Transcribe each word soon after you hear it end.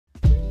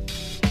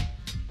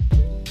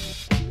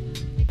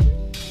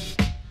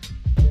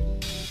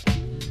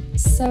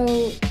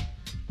So,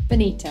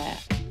 Bonnitta,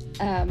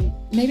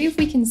 maybe if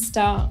we can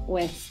start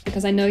with,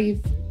 because I know you've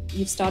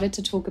started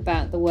to talk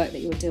about the work that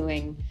you're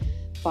doing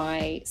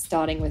by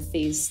starting with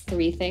these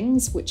three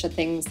things, which are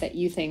things that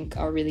you think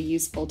are really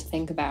useful to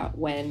think about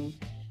when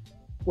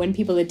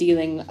people are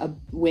dealing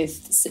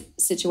with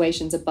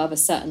situations above a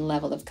certain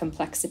level of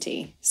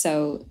complexity.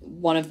 So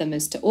one of them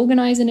is to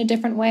organize in a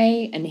different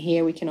way. And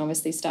here we can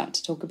obviously start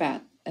to talk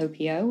about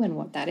OPO and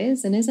what that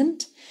is and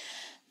isn't.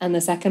 And the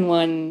second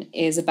one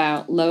is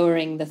about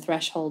lowering the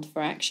threshold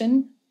for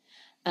action.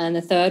 And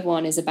the third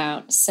one is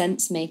about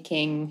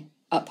sense-making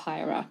up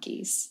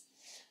hierarchies.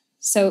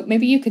 So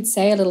maybe you could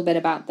say a little bit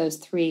about those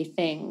three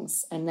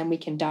things, and then we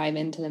can dive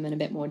into them in a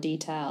bit more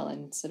detail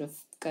and sort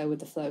of go with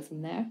the flow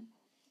from there.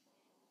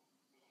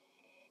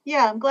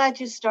 Yeah, I'm glad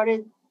you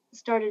started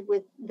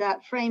with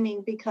that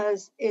framing,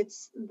 because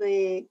it's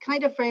the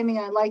kind of framing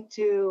I like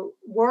to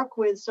work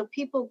with, so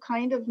people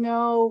kind of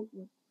know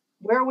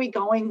where are we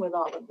going with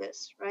all of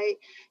this, right?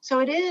 So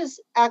it is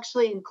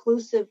actually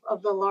inclusive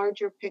of the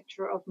larger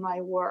picture of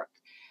my work.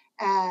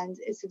 And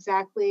it's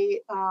exactly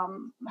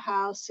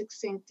how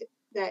succinct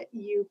that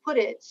you put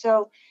it.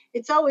 So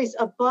it's always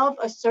above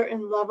a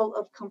certain level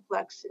of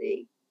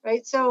complexity,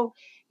 right? So,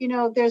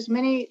 there's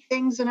many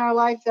things in our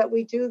life that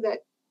we do that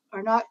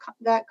are not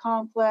that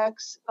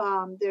complex.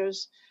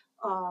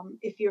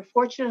 If you're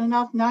fortunate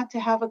enough not to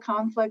have a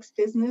complex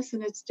business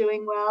and it's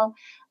doing well,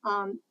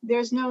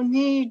 there's no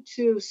need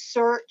to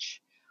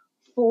search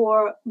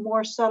for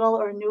more subtle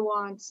or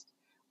nuanced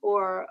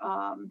or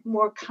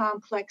more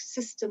complex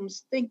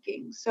systems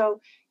thinking. So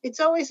it's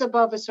always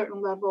above a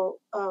certain level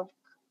of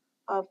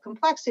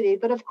complexity.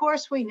 But of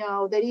course, we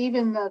know that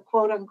even the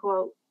quote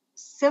unquote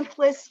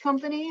simplest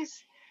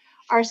companies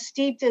are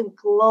steeped in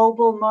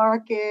global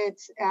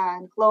markets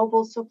and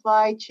global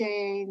supply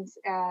chains,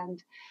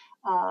 and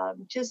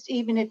just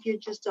even if you're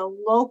just a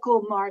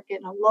local market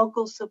and a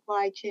local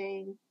supply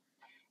chain,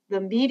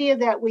 the media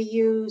that we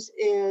use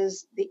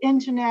is the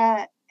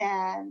internet,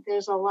 and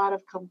there's a lot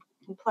of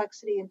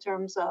complexity in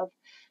terms of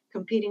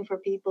competing for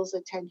people's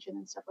attention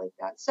and stuff like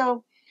that.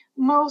 So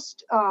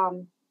most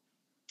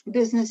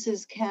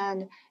businesses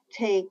can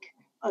take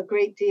a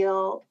great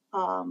deal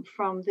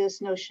from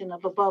this notion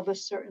of above a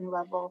certain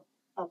level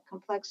of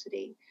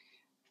complexity.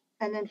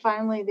 And then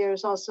finally,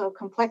 there's also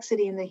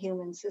complexity in the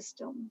human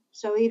system.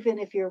 So even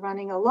if you're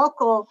running a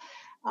local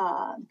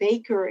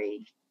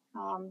bakery,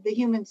 the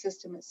human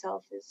system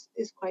itself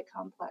is quite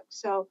complex.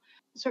 So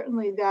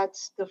certainly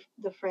that's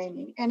the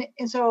framing.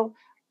 And so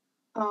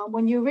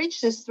when you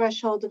reach this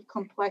threshold of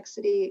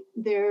complexity,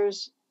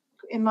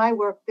 in my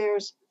work,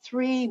 there's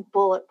 3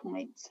 bullet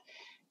points.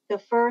 The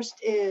first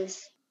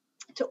is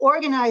to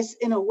organize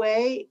in a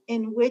way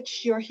in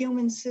which your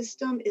human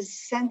system is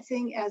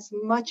sensing as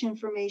much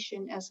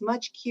information, as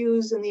much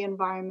cues in the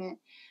environment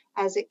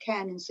as it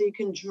can. And so you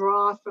can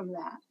draw from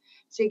that.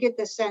 So you get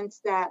the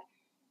sense that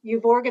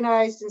you've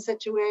organized in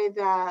such a way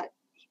that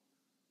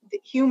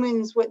the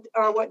humans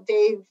are what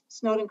Dave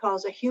Snowden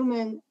calls a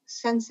human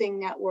sensing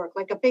network,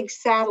 like a big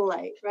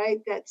satellite,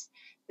 right? That's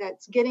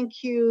getting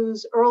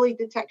cues, early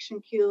detection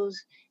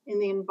cues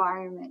in the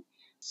environment.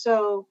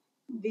 So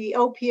the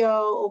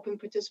OPO, Open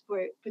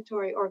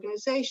Participatory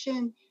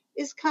Organization,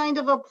 is kind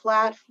of a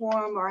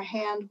platform or a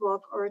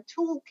handbook or a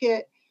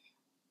toolkit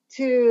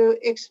to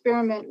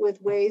experiment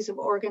with ways of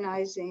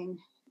organizing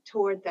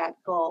toward that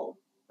goal,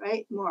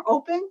 right? More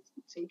open,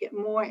 so you get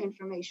more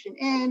information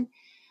in,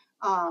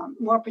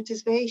 more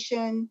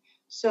participation,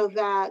 so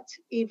that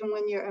even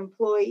when your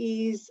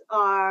employees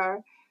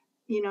are,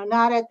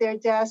 not at their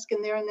desk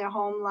and they're in their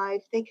home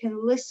life, they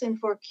can listen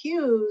for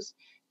cues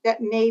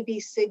that may be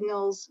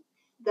signals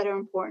that are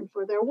important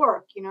for their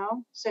work,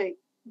 So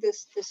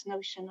this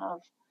notion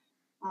of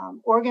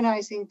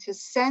organizing to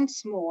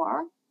sense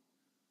more,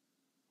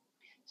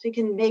 so you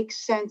can make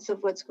sense of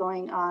what's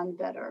going on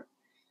better.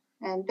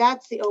 And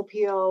that's the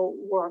OPO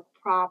work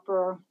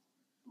proper,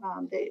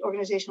 the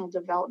organizational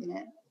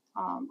development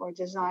or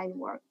design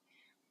work.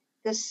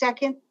 The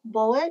second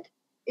bullet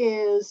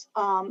is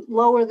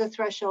lower the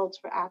thresholds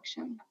for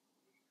action.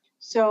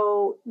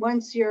 So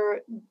once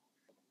you're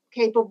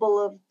capable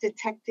of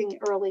detecting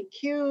early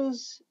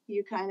cues,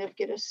 you kind of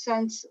get a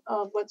sense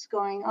of what's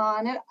going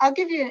on. And I'll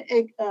give you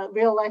a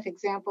real life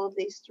example of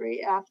these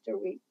 3 after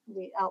we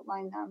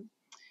outline them.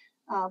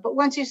 But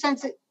once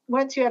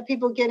you have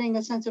people getting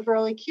a sense of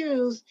early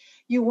cues,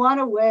 you want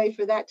a way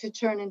for that to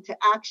turn into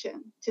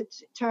action, to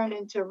turn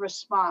into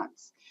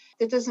response.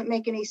 It doesn't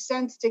make any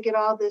sense to get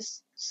all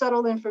this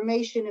subtle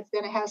information if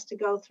then it has to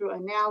go through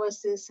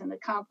analysis and a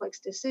complex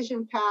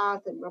decision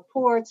path and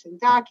reports and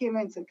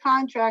documents and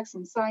contracts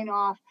and sign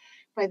off.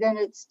 By then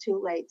it's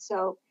too late.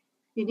 So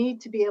you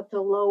need to be able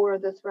to lower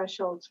the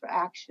thresholds for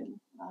action.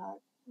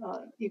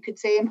 You could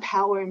say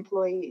empower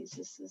employees.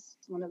 This is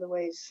one of the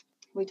ways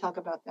we talk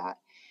about that.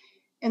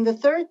 And the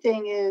third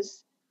thing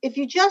is, if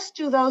you just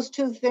do those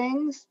 2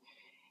 things,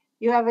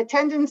 you have a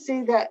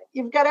tendency that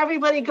you've got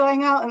everybody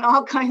going out in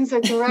all kinds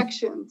of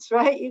directions,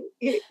 right?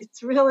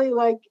 It's really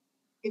like,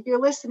 if you're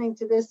listening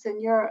to this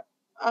and you're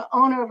an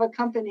owner of a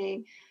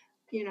company,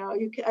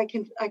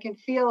 I can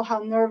feel how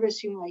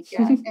nervous you might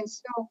get. And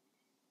so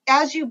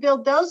as you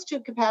build those two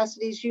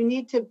capacities, you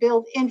need to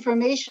build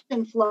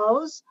information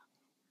flows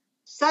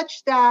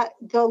such that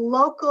the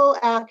local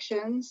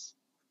actions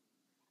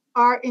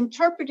are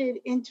interpreted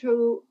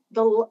into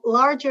the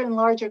larger and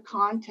larger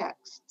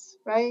contexts,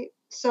 right?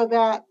 So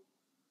that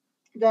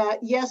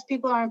yes,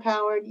 people are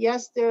empowered.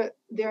 Yes, they're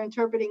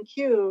interpreting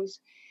cues,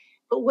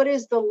 but what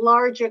is the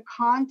larger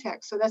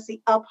context? So that's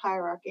the up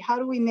hierarchy. How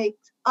do we make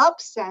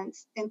up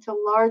sense into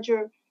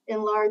larger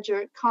and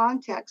larger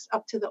context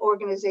up to the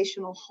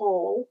organizational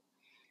whole?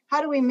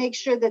 How do we make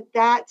sure that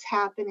that's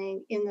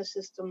happening in the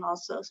system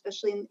also,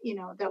 especially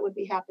that would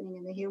be happening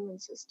in the human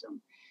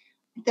system?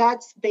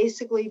 That's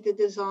basically the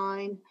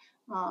design,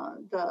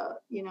 the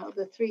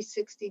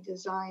 360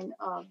 design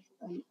of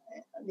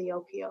the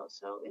OPO.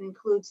 So it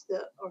includes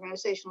the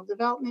organizational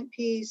development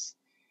piece,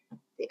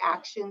 the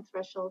action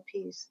threshold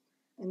piece,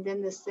 and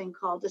then this thing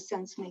called the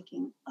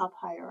sense-making up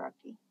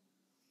hierarchy.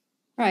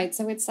 Right.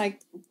 So it's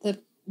like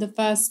the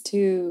first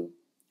two,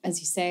 as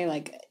you say,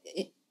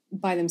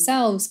 by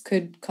themselves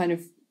could kind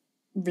of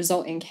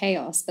result in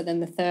chaos, but then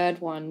the third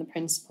one, the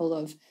principle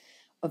of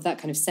that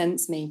kind of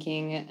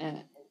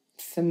sense-making,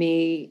 for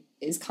me,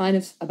 is kind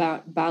of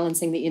about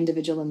balancing the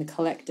individual and the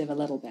collective a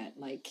little bit,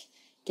 like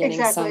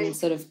getting some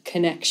sort of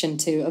connection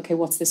to, okay,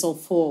 what's this all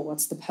for?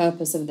 What's the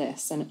purpose of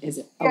this? And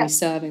are we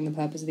serving the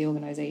purpose of the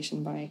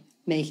organization by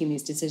making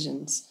these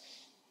decisions?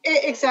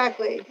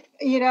 Exactly.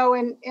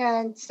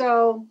 And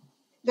so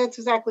that's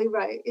exactly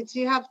right.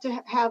 You have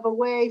to have a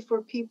way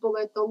for people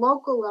at the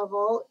local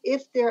level,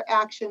 if they're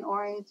action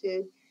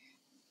oriented,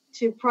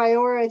 to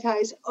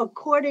prioritize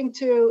according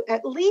to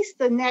at least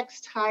the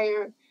next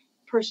higher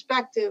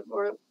perspective,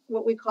 or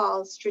what we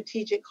call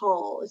strategic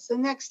whole. It's the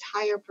next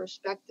higher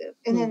perspective.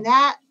 And then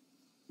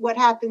what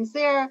happens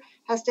there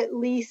has to at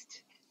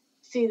least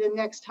see the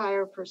next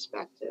higher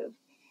perspective.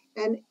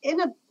 And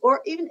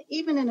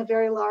even in a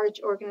very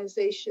large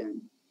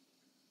organization,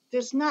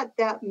 there's not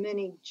that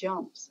many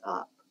jumps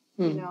up,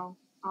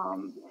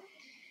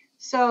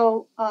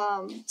 So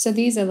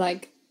these are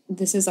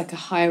this is like a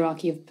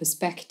hierarchy of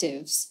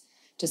perspectives.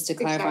 Just to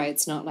clarify,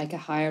 It's not like a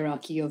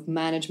hierarchy of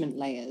management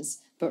layers,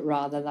 but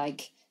rather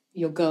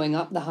you're going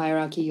up the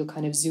hierarchy, you're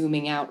kind of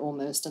zooming out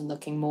almost and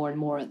looking more and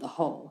more at the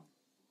whole.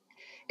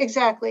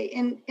 Exactly.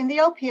 In the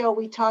OPO,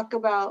 we talk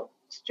about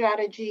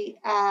strategy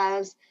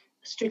as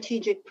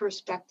strategic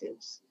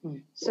perspectives.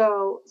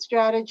 So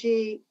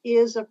strategy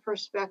is a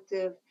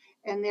perspective,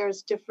 and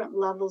there's different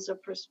levels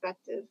of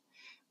perspective.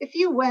 If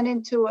you went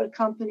into a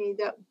company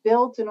that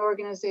built an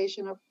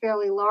organization, a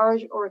fairly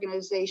large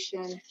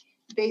organization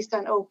based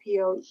on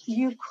OPO,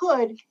 you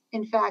could,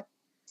 in fact,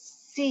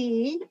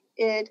 see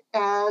it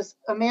as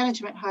a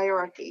management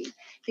hierarchy,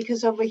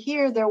 because over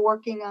here they're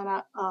working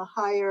on a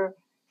higher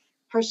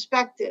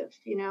perspective,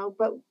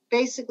 but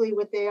basically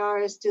what they are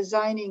is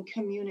designing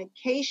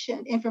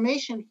communication,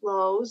 information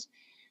flows,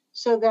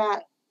 so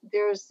that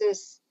there's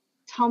this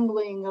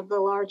tumbling of the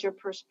larger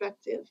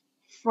perspective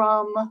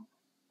from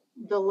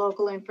the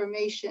local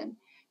information.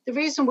 The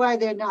reason why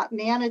they're not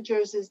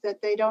managers is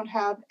that they don't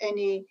have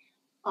any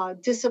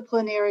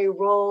disciplinary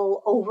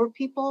role over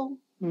people,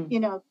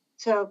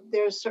 so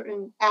there's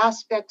certain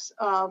aspects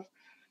of,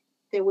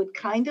 they would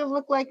kind of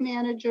look like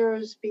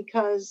managers,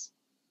 because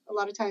a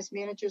lot of times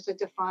managers are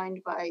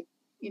defined by,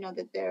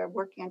 that they're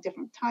working on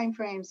different time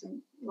frames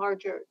and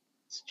larger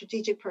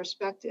strategic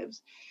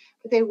perspectives,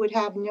 but they would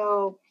have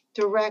no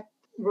direct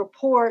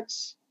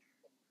reports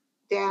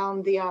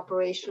down the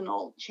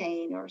operational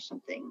chain or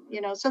something,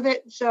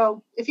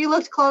 so if you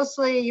looked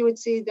closely, you would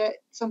see that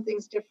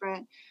something's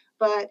different.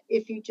 But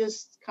if you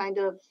just kind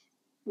of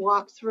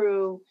walk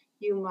through,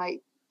 you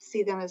might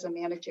see them as a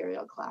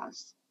managerial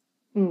class.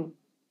 I'm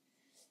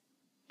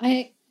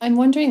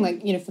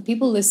wondering, for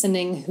people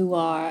listening who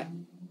are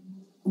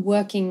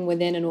working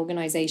within an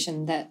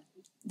organization that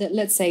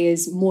let's say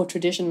is more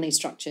traditionally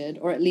structured,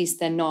 or at least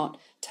they're not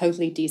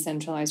totally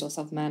decentralized or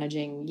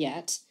self-managing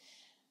yet,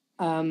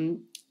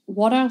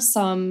 what are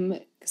some,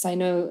 because I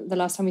know the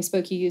last time we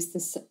spoke, you used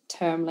this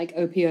term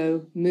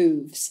OPO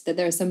moves, that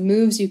there are some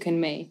moves you can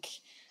make.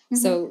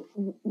 So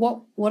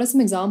what are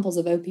some examples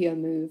of OPO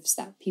moves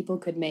that people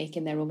could make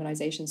in their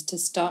organizations to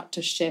start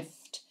to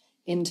shift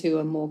into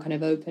a more kind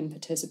of open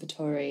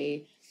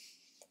participatory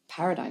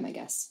paradigm, I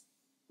guess?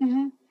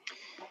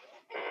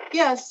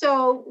 Yeah,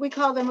 so we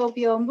call them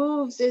OPO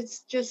moves. It's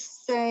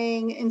just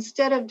saying,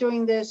 instead of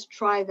doing this,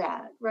 try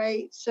that,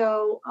 right?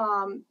 So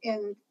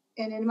in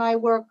my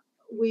work,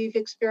 we've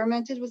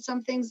experimented with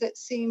some things that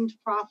seemed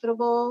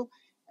profitable,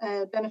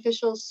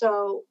 beneficial.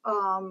 So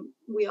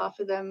we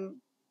offer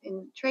them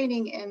in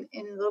training and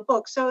in the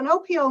book. So an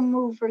OPO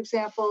move, for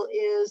example,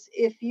 is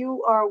if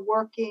you are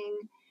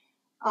working,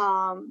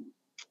 I'll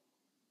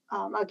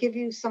give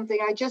you something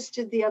I just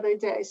did the other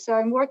day. So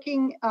I'm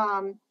working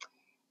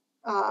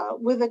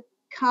with a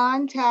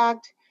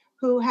contact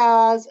who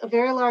has a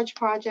very large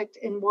project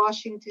in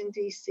Washington,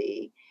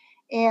 D.C.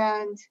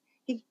 And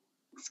he's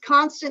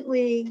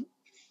constantly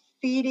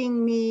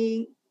feeding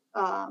me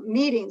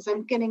meetings.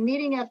 I'm getting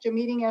meeting after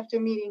meeting after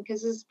meeting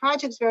because this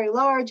project's very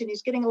large and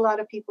he's getting a lot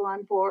of people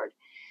on board.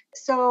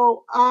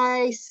 So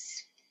I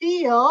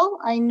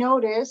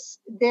notice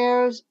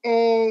there's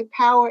a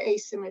power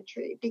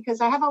asymmetry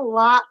because I have a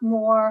lot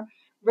more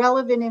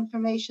relevant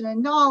information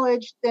and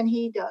knowledge than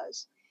he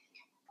does.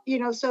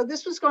 So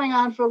this was going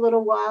on for a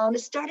little while and it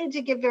started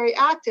to get very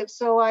active.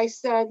 So I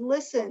said,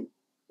 listen,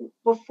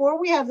 before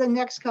we have the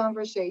next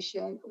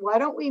conversation, why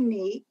don't we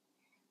meet?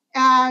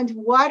 And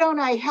why don't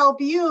I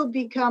help you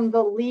become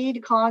the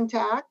lead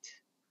contact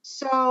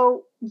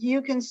so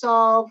you can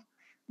solve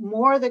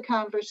more of the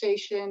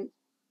conversation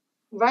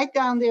right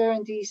down there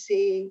in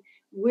DC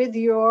with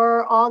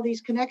all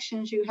these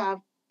connections you have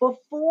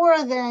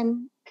before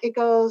then it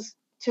goes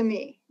to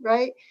me,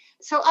 right?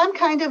 So I'm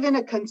kind of in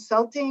a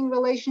consulting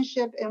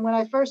relationship. And when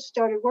I first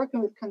started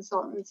working with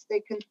consultants,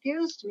 they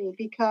confused me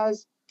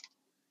because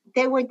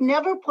they would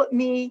never put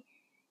me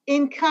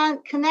in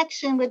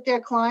connection with their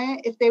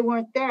client if they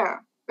weren't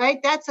there,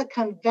 right? That's a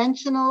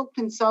conventional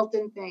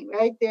consultant thing,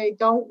 right? They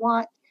don't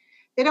want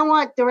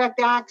direct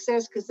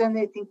access because then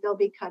they think they'll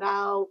be cut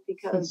out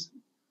because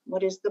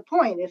what is the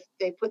point if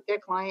they put their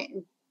client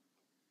in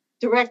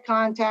direct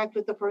contact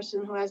with the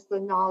person who has the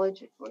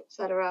knowledge, et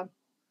cetera.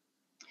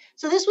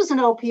 So this was an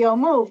OPO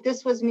move.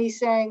 This was me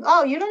saying,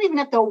 oh, you don't even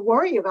have to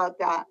worry about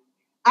that.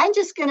 I'm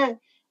just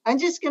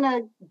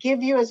gonna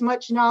give you as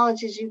much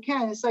knowledge as you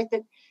can. It's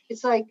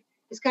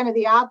kind of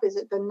the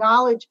opposite. The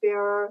knowledge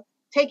bearer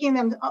taking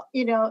them,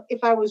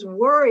 if I was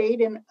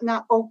worried and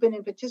not open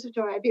and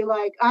participatory, I'd be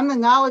like, I'm the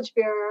knowledge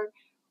bearer.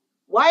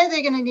 Why are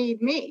they going to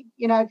need me?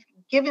 I've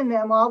given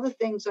them all the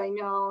things I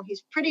know.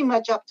 He's pretty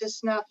much up to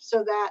snuff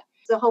so that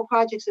the whole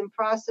project's in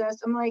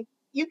process. I'm like,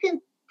 you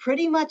can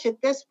pretty much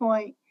at this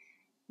point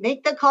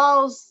make the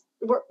calls.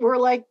 We're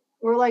like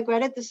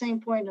right at the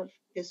same point of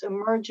this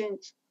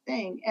emergent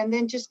thing, and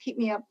then just keep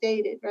me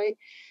updated, right?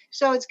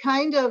 So it's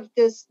kind of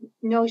this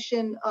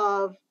notion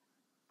of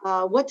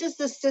what does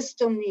the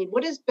system need?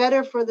 What is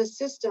better for the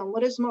system?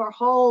 What is more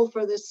whole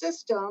for the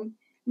system?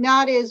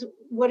 Not is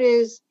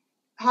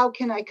how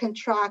can I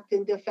contract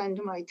and defend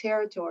my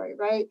territory,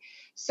 right?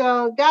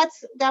 So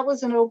that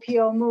was an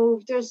OPO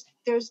move. There's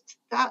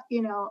that,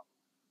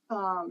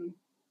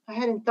 I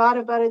hadn't thought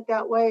about it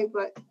that way,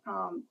 but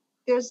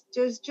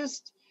there's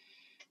just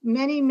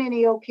many,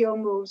 many OPO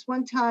moves.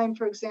 One time,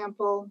 for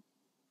example,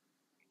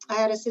 I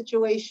had a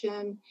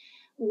situation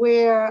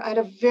where I had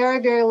a very,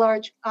 very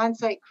large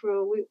on-site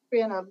crew. We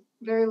ran a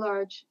very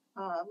large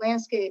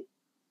landscape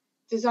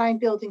design,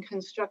 building,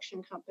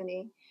 construction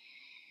company.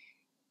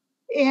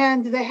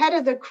 And the head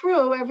of the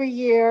crew every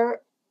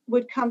year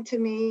would come to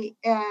me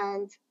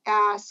and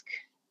ask,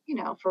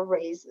 for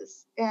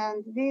raises.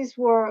 And these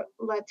were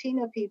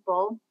Latina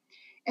people.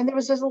 And there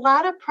was just a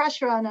lot of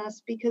pressure on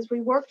us because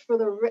we worked for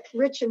the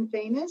rich and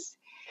famous.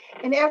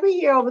 And every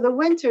year over the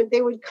winter,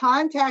 they would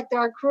contact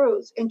our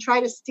crews and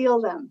try to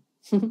steal them.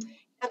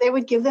 And they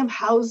would give them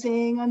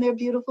housing on their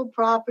beautiful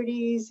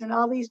properties and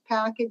all these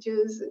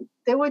packages.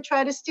 They would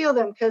try to steal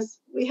them because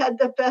we had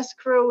the best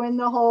crew in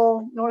the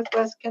whole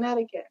Northwest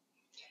Connecticut.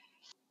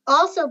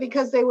 Also,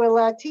 because they were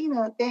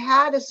Latina, they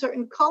had a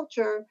certain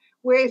culture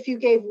where if you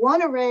gave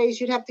one a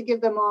raise, you'd have to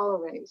give them all a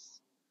raise.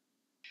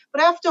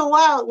 But after a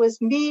while, it was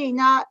me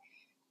not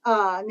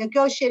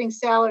negotiating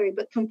salary,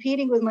 but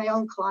competing with my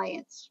own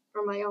clients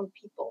for my own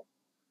people.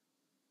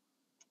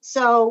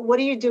 So what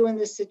do you do in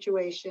this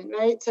situation,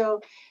 right?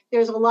 So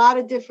there's a lot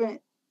of different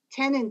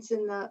tenets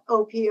in the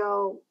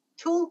OPO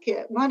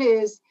toolkit. One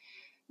is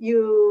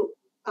you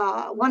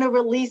want to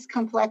release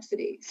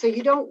complexity. So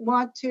you don't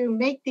want to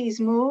make these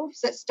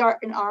moves that start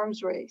an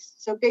arms race.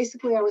 So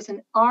basically I was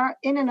in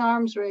an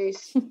arms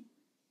race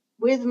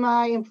with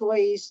my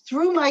employees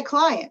through my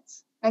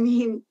clients. I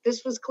mean,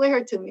 this was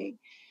clear to me.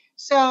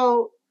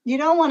 So you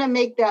don't want to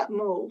make that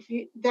move.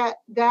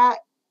 That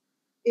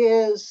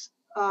is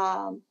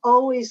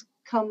always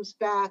comes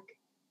back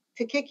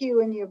to kick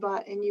you in your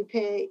butt, and you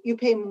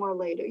pay more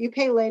later. You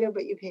pay later,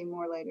 but you pay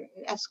more later.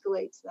 It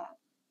escalates that.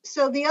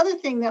 So the other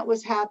thing that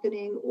was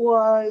happening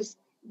was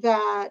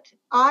that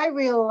I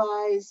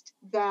realized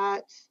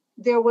that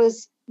there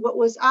was what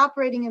was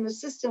operating in the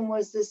system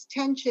was this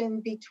tension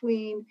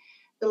between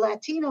the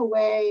Latino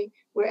way,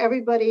 where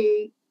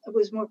everybody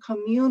was more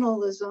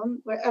communalism,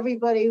 where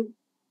everybody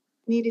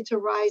needed to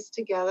rise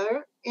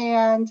together,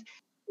 and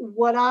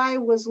what I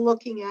was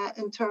looking at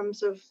in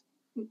terms of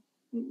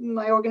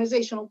my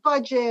organizational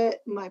budget,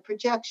 my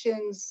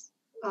projections,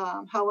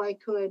 how I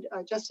could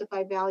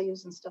justify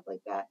values and stuff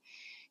like that.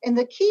 And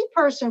the key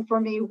person for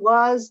me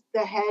was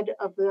the head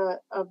of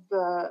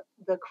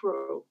the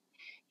crew.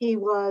 He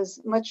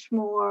was much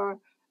more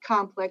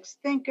complex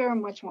thinker,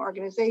 much more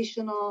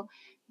organizational.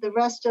 The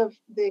rest of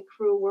the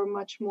crew were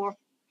much more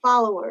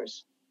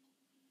followers.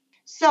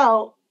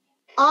 So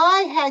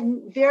I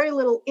had very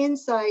little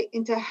insight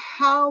into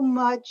how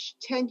much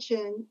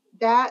tension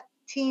that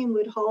team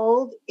would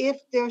hold if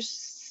their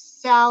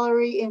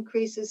salary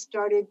increases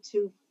started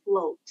to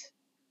float.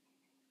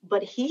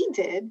 But he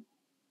did.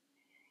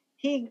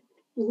 He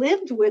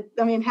lived with,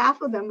 I mean,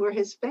 half of them were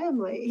his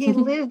family. He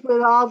lived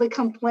with all the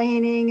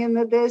complaining and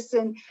the this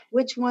and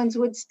which ones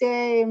would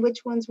stay and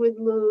which ones would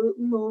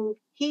move.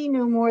 He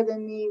knew more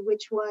than me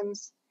which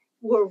ones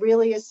were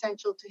really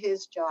essential to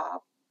his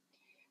job.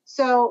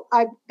 So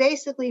I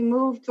basically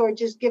moved toward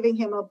just giving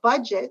him a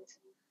budget,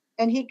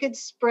 and he could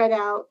spread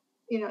out,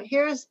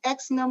 here's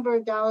X number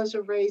of dollars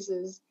of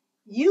raises.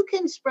 You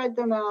can spread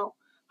them out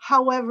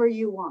however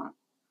you want,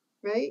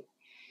 right?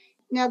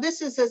 Now,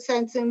 this is a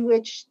sense in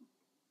which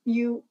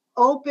you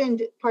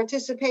opened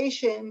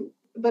participation,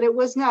 but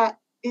it's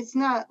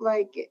not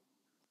like it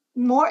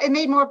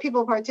made more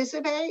people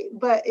participate,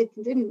 but it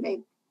didn't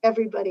make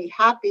everybody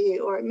happy,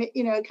 or,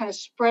 it kind of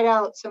spread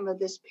out some of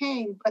this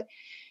pain, but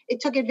it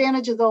took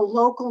advantage of the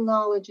local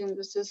knowledge in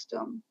the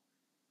system.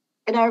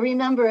 And I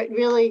remember it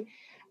really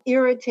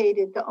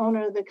irritated the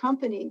owner of the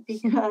company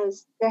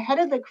because the head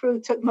of the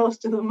crew took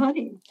most of the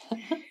money.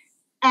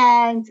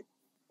 And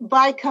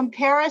by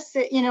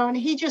comparison, and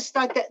he just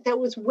thought that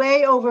was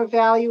way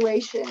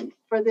overvaluation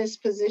for this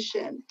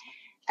position.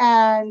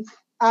 And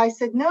I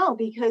said, no,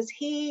 because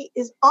he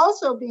is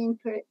also being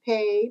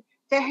paid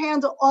to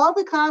handle all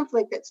the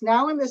conflict that's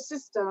now in the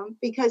system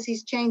because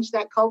he's changed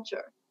that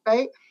culture,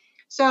 right?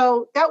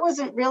 So that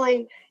wasn't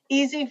really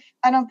easy.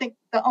 I don't think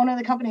the owner of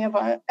the company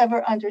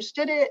ever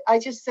understood it. I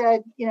just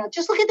said,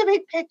 just look at the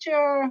big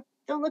picture.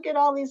 Don't look at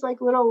all these like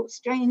little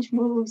strange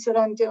moves that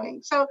I'm doing.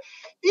 So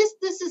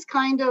this is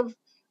kind of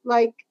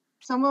like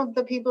some of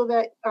the people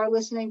that are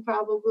listening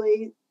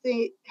probably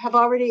they have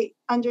already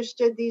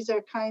understood these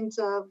are kinds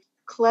of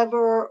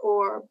clever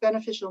or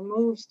beneficial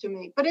moves to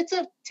me, but it's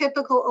a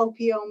typical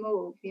OPO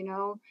move,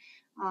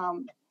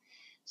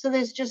 so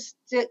there's just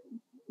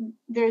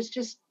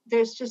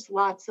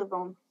lots of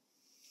them.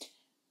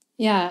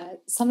 Yeah,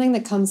 something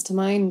that comes to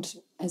mind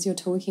as you're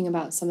talking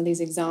about some of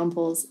these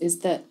examples is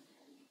that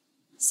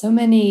so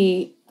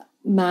many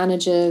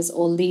managers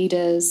or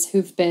leaders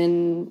who've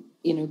been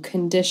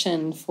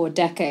conditioned for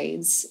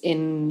decades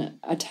in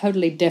a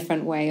totally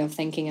different way of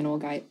thinking and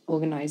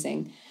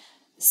organizing.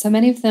 So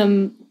many of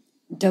them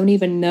don't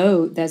even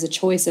know there's a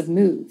choice of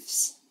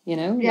moves,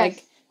 Yes.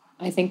 Like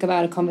I think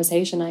about a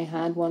conversation I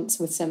had once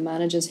with some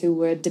managers who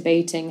were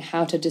debating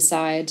how to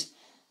decide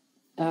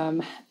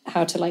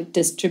how to like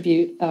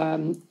distribute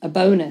a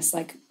bonus,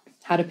 like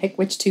how to pick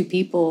which two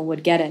people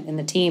would get it in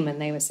the team.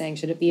 And they were saying,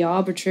 should it be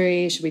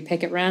arbitrary? Should we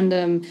pick at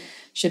random?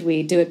 Should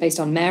we do it based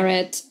on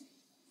merit?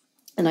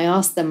 And I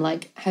asked them,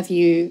 like,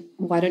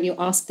 why don't you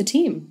ask the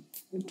team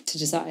to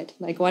decide?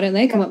 Like, why don't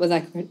they come up with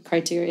that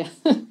criteria?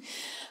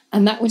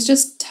 And that was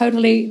just there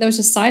was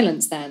just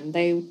silence then.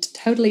 They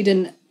totally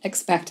didn't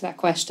expect that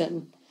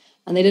question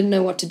and they didn't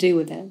know what to do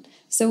with it.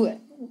 So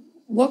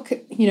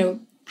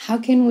how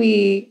can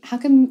we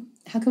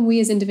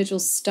as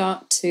individuals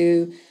start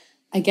to,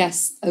 I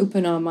guess,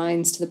 open our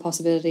minds to the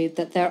possibility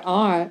that there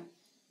are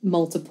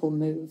multiple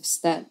moves,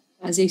 that,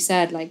 as you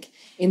said, like,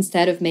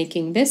 instead of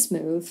making this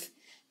move,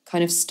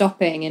 kind of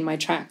stopping in my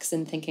tracks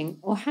and thinking,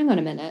 oh, hang on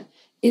a minute,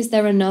 is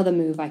there another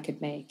move I could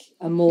make,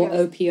 a more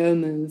OPO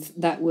move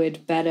that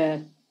would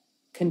better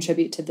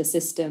contribute to the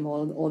system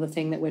or the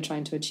thing that we're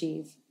trying to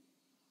achieve?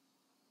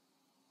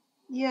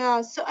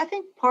 Yeah, so I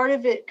think part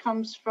of it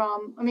comes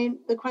from,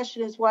 the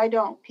question is, why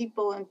don't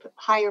people in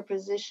higher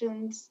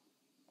positions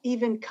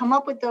even come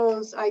up with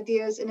those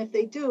ideas? And if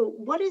they do,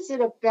 what is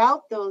it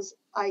about those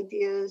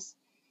ideas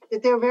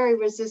that they're very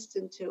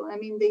resistant to?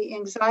 The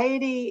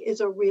anxiety is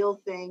a real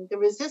thing. The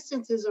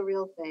resistance is a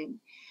real thing.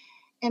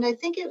 And I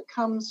think it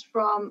comes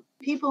from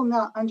people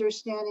not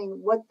understanding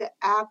what the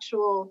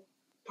actual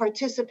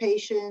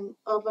participation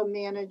of a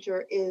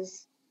manager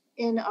is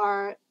in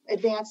our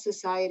advanced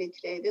society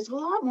today. There's a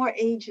lot more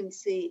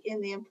agency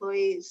in the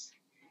employees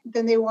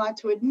than they want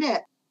to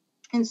admit.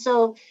 And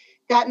so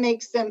that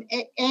makes them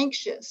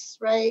anxious,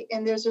 right?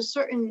 And there's a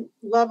certain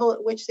level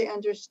at which they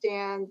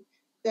understand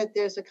that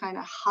there's a kind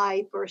of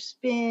hype or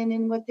spin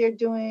in what they're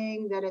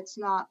doing, that it's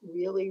not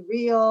really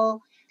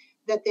real,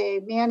 that they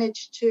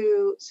manage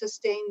to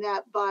sustain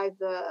that by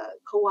the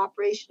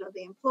cooperation of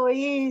the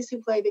employees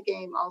who play the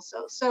game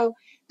also. So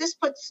this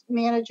puts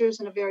managers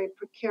in a very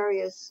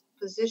precarious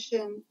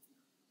position.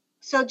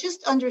 So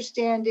just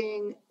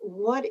understanding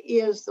what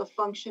is the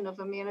function of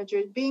a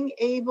manager, being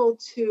able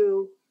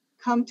to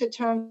come to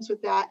terms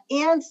with that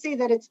and see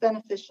that it's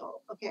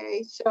beneficial.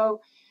 Okay.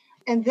 So,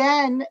 and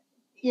then,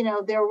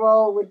 their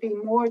role would be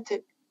more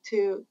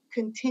to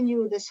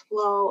continue this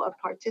flow of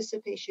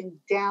participation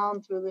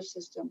down through the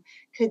system,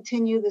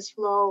 continue this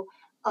flow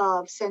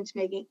of sense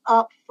making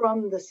up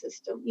from the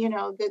system,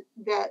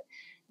 that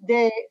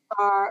they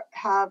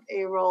have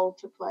a role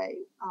to play.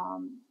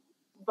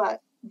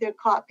 But they're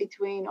caught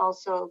between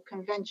also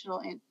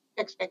conventional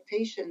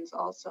expectations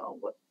also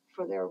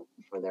for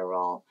their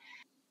role.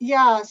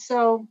 Yeah,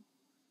 so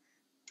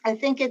I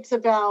think it's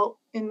about,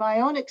 in my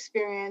own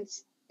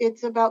experience,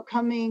 it's about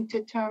coming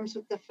to terms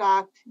with the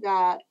fact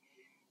that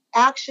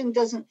action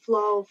doesn't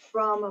flow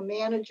from a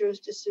manager's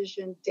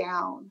decision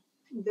down,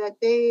 that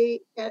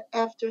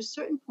after a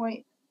certain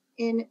point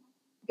in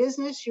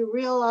business, you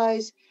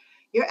realize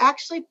You're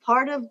actually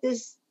part of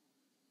this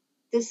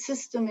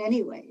system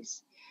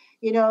anyways.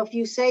 If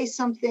you say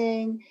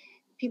something,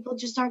 people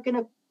just aren't going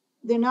to,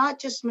 they're not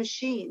just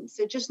machines.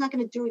 They're just not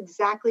going to do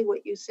exactly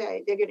what you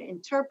say. They're going to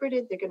interpret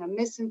it. They're going to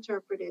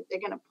misinterpret it. They're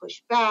going to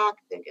push back.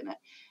 They're going to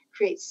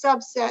create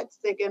subsets.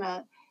 They're going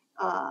to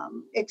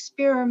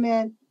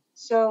experiment.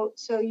 So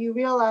you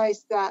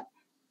realize that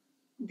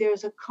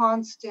there's a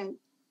constant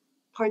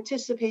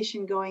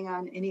participation going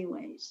on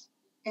anyways.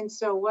 And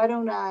so why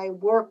don't I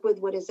work with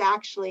what is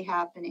actually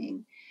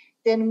happening,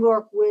 then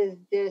work with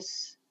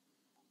this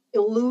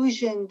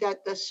illusion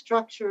that the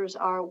structures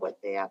are what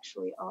they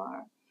actually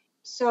are.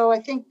 So I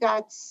think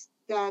that's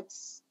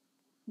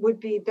would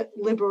be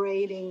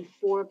liberating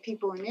for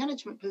people in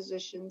management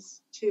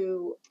positions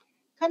to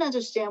kind of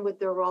understand what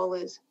their role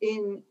is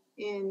in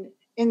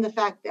the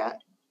fact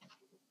that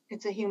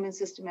it's a human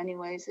system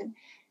anyways. And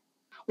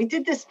we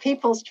did this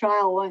people's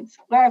trial once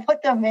where I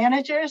put the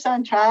managers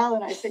on trial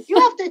and I said, you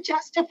have to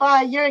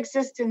justify your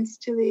existence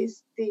to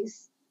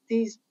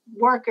these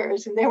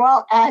workers, and they were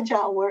all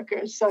agile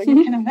workers, so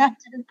you can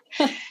imagine.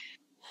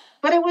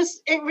 But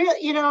it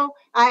really,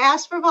 I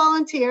asked for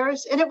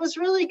volunteers, and it was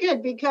really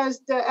good because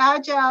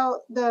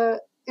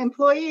the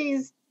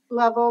employees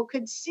level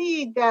could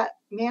see that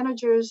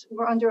managers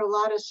were under a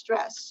lot of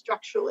stress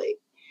structurally.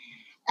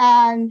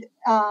 And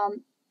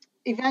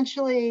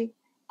eventually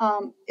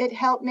it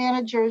helped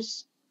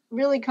managers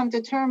really come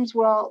to terms,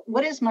 well,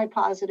 what is my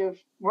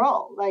positive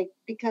role?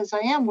 Because I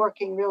am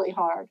working really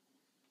hard.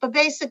 But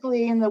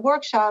basically in the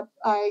workshop,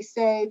 I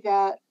say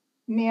that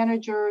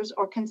managers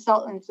or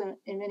consultants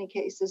in many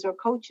cases, or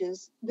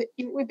coaches,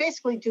 we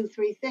basically do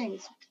three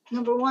things.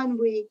 Number one,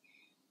 we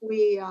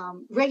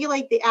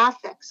regulate the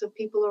affects of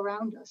people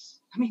around us.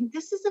 I mean,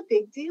 this is a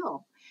big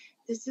deal.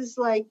 This is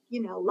like,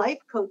 life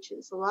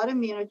coaches. A lot of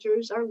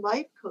managers are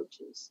life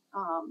coaches.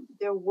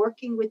 They're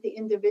working with the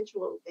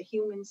individual, the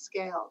human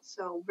scale.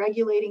 So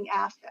regulating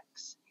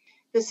affects.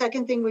 The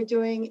second thing we're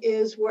doing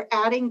is we're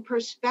adding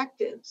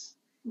perspectives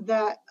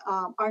that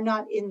are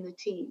not in the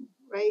team,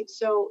 right?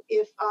 So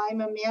if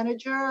I'm a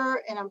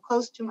manager and I'm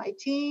close to my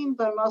team,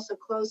 but I'm also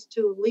close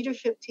to a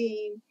leadership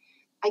team,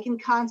 I can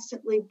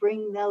constantly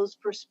bring those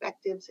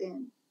perspectives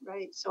in,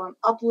 right? So I'm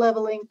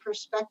up-leveling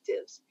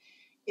perspectives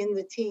in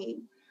the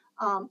team.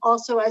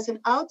 Also, as an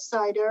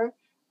outsider,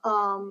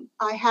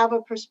 I have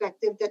a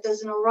perspective that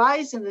doesn't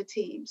arise in the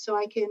team, so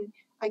I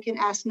can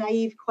ask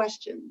naive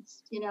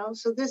questions.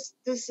 So this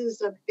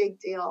is a big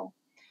deal.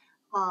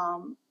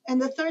 And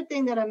the third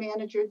thing that a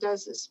manager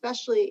does,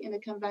 especially in a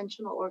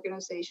conventional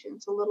organization,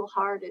 it's a little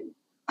hard in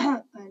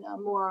a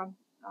more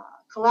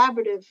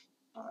collaborative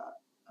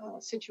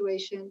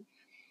situation,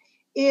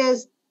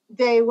 is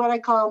they what I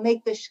call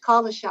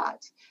call the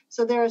shots.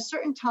 So there are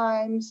certain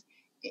times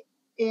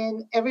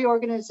in every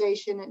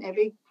organization and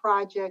every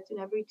project and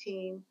every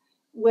team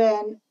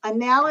when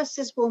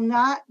analysis will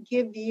not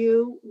give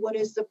you what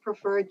is the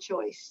preferred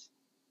choice.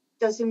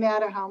 Doesn't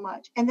matter how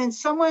much. And then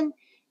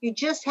you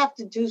just have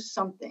to do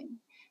something,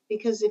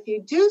 because if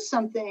you do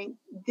something,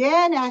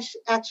 then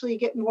actually you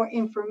get more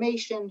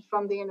information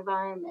from the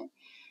environment.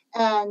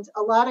 And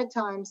a lot of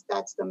times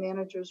that's the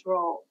manager's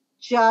role,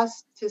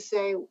 just to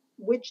say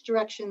which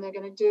direction they're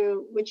going to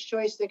do, which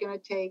choice they're going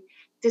to take,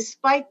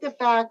 despite the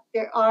fact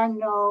there are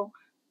no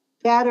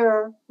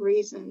better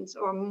reasons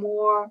or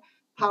more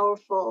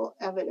powerful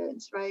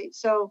evidence, right?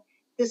 So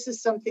this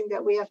is something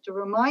that we have to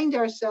remind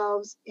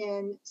ourselves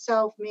in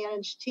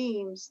self-managed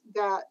teams,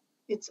 that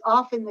it's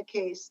often the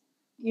case.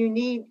 You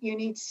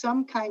need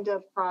some kind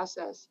of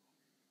process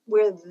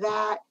where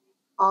that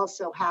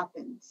also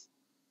happens,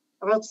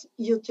 or else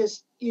you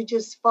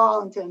just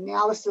fall into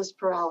analysis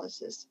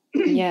paralysis.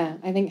 Yeah,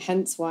 I think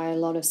hence why a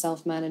lot of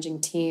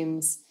self-managing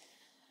teams,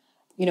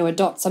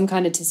 adopt some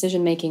kind of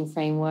decision-making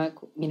framework,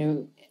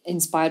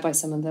 inspired by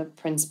some of the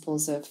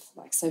principles of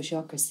like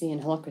sociocracy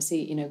and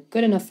holacracy,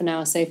 good enough for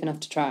now, safe enough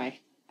to try.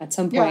 At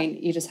some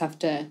point, you just have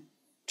to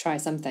try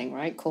something,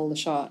 right? Call the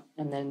shot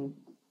and then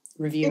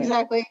review it.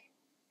 Exactly.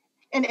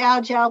 And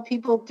Agile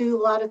people do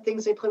a lot of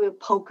things. They play with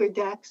poker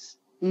decks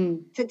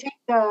to take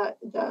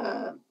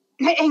the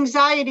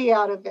anxiety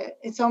out of it.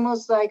 It's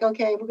almost like,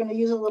 okay, we're going to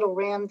use a little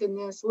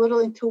randomness, a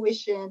little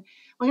intuition.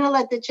 We're going to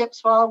let the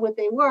chips fall what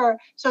they were.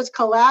 So it's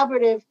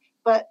collaborative,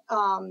 but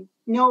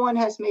no one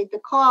has made the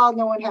call.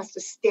 No one has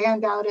to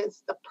stand out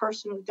as the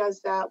person who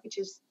does that, which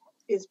is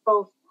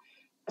both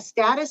a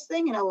status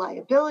thing and a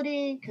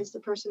liability, because the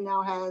person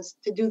now has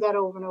to do that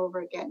over and over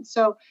again.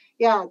 So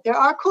yeah, there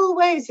are cool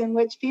ways in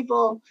which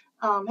people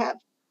have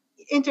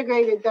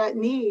integrated that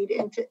need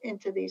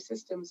into these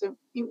systems. And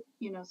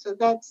so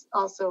that's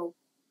also,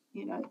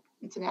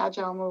 it's an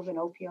Agile move, an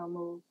OPO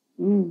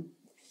move.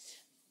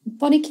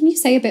 Bonnie, can you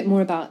say a bit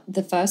more about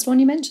the first one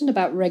you mentioned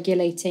about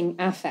regulating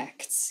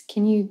affects?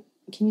 Can you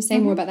say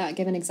more about that?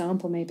 Give an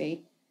example,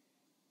 maybe.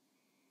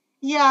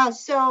 Yeah.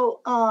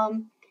 So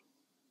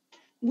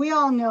we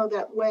all know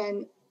that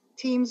when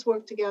teams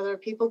work together,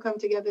 people come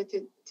together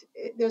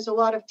there's a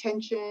lot of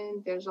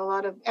tension, there's a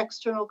lot of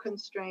external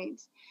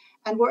constraints,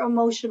 and we're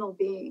emotional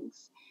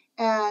beings.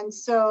 And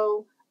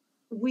so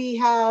we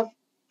have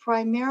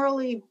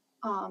primarily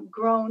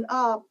grown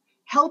up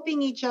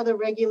helping each other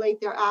regulate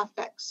their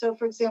affects. So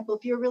for example,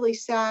 if you're really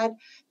sad,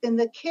 then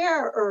the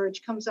care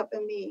urge comes up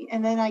in me,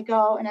 and then I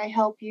go and I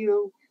help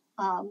you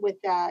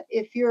with that.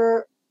 If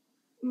you're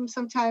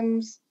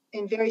sometimes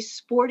in very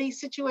sporty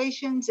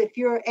situations, if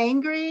you're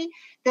angry,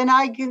 then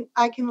I can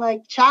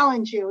like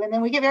challenge you, and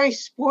then we get very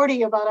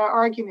sporty about our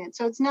argument.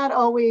 So it's not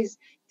always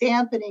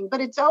dampening,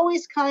 but it's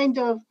always kind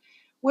of,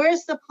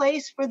 where's the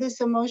place for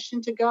this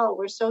emotion to go?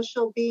 We're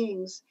social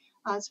beings.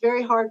 It's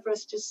very hard for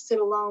us to sit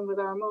alone with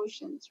our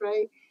emotions,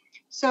 right?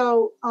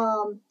 So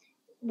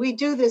we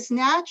do this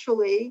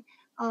naturally,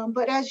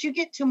 but as you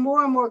get to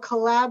more and more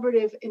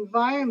collaborative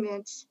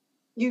environments,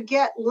 you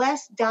get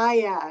less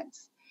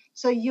dyads.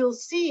 So you'll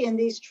see in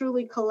these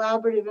truly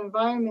collaborative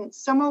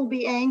environments, someone will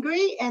be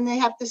angry and they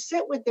have to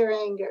sit with their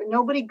anger.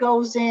 Nobody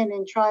goes in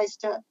and tries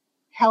to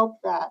help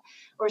that.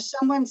 Or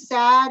someone's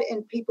sad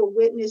and people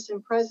witness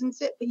and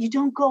presence it, but you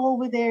don't go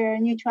over there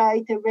and you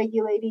try to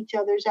regulate each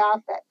other's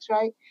affects,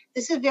 right?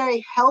 This is a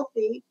very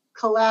healthy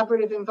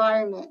collaborative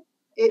environment.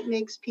 It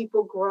makes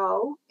people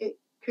grow. It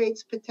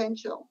creates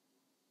potential.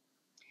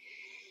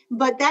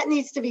 But that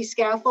needs to be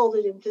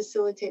scaffolded and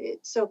facilitated.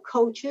 So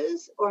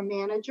coaches or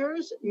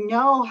managers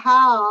know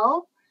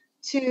how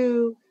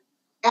to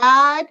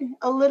add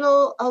a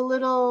little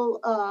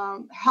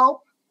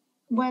help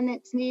when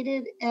it's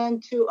needed,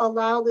 and to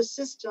allow the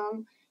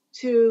system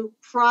to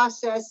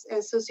process,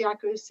 as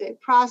sociologists say,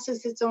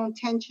 process its own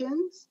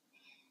tensions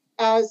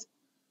as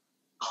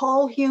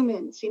whole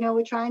humans.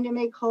 We're trying to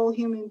make whole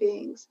human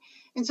beings.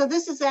 And so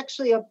this is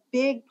actually a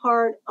big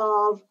part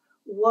of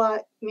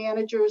what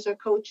managers or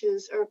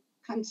coaches or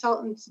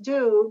consultants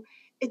do.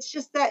 It's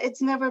just that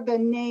it's never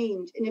been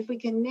named. And if we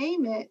can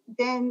name it,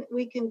 then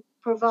we can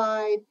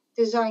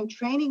design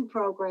training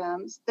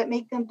programs that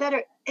make them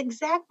better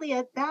exactly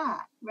at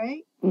that,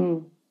 right?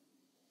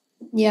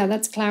 Yeah,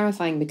 that's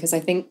clarifying, because I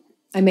think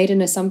I made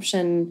an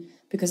assumption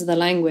because of the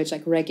language,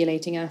 like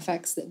regulating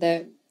affects,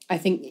 that I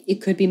think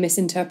it could be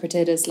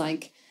misinterpreted as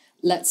like,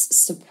 let's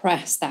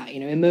suppress that,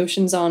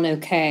 emotions aren't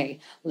okay.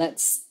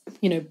 Let's,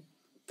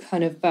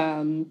 kind of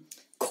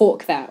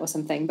cork that or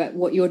something. But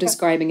what you're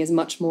describing is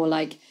much more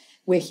like,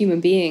 we're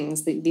human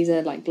beings. These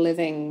are like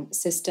living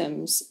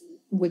systems.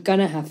 We're going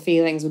to have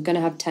feelings. We're going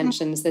to have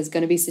tensions. There's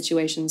going to be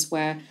situations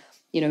where,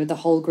 the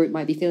whole group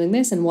might be feeling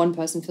this and one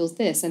person feels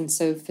this. And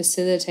so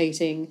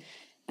facilitating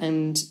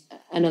and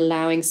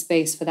allowing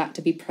space for that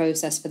to be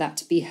processed, for that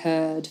to be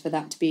heard, for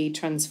that to be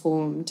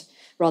transformed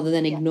rather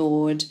than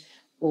ignored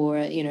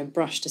or,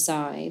 brushed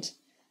aside.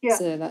 Yeah.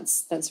 So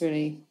that's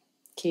really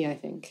key, I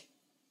think.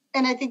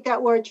 And I think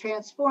that word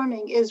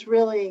transforming is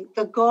really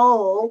the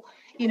goal,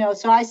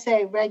 so I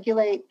say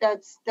regulate.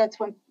 That's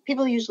when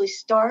people usually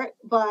start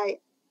by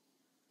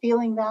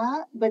feeling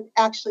that, but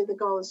actually the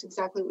goal is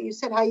exactly what you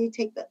said, how you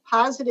take the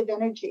positive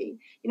energy,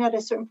 at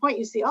a certain point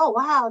you see, oh,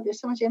 wow,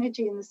 there's so much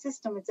energy in the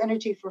system. It's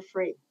energy for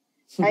free,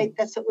 right?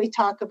 That's what we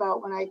talk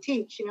about when I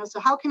teach, so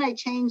how can I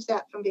change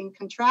that from being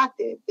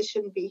contracted? This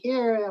shouldn't be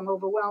here. I'm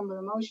overwhelmed with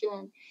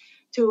emotion,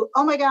 to,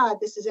 oh my God,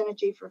 this is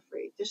energy for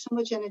free. There's so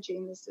much energy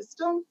in the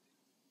system.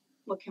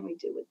 What can we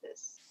do with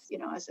this,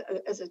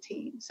 as a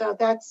team? So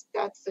that's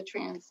the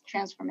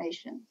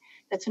transformation.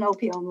 That's an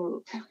OPO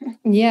move.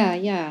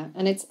 Yeah.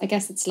 And I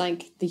guess it's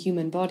like the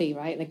human body,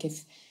 right? Like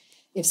if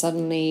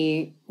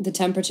suddenly the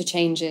temperature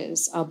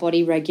changes, our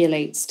body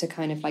regulates to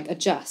kind of like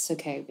adjust.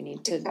 Okay, we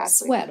need to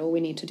sweat, or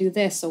we need to do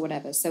this or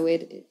whatever. So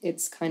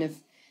it's kind of,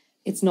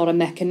 it's not a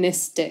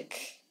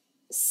mechanistic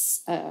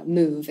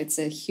move. It's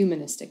a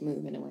humanistic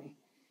move in a way.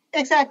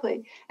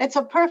 Exactly. It's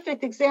a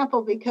perfect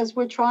example, because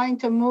we're trying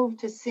to move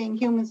to seeing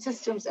human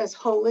systems as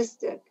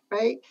holistic,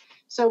 right?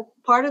 So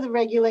part of the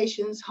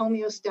regulation is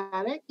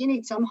homeostatic. You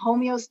need some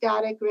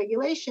homeostatic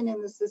regulation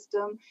in the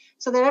system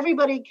so that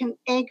everybody can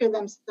anchor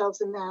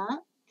themselves in that.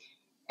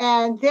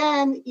 And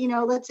then,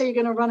 let's say you're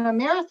going to run a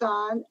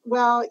marathon.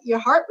 Well, your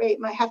heart rate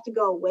might have to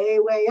go way,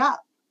 way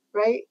up,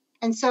 right?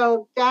 And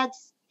so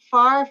that's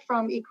far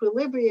from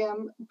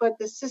equilibrium, but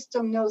the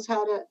system knows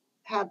how to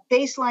have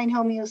baseline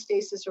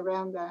homeostasis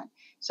around that.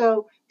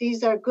 So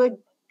these are good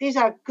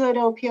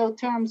OPO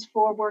terms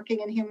for working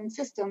in human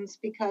systems,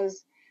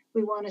 because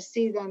we want to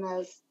see them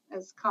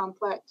as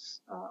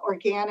complex,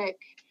 organic,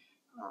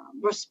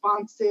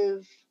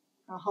 responsive,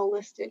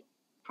 holistic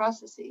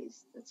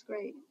processes. That's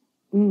great.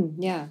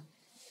 Yeah.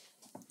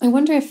 I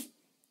wonder if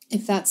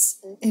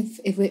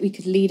we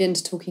could lead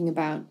into talking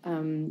about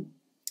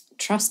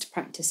trust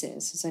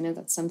practices, because I know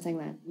that's something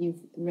that you've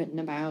written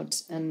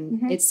about,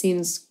 and it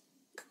seems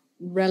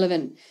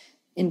relevant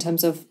in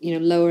terms of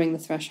lowering the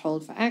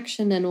threshold for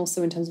action, and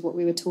also in terms of what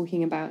we were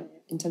talking about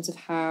in terms of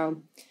how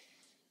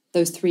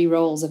those 3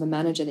 roles of a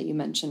manager that you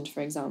mentioned,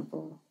 for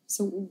example.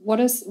 So what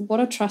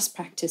are trust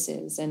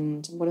practices,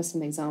 and what are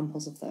some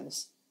examples of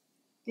those?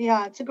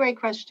 Yeah, it's a great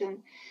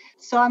question.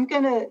 So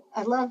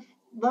I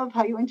love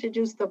how you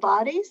introduced the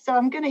body. So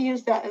I'm going to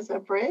use that as a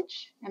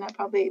bridge, and I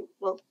probably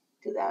will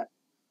do that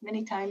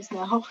many times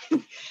now.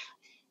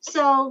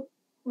 So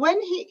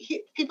when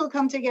people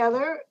come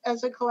together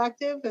as a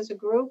collective, as a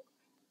group,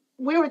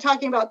 we were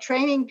talking about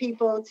training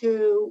people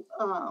to,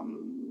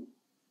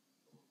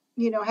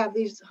 have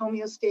these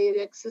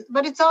homeostatics,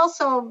 but it's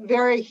also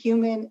very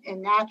human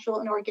and natural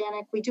and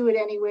organic. We do it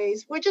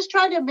anyways. We're just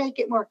trying to make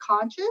it more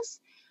conscious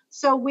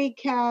so we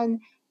can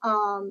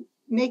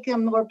make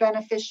them more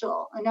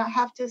beneficial and not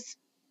have to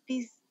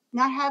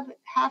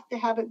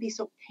have it be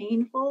so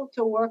painful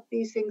to work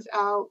these things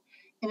out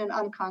in an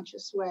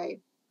unconscious way.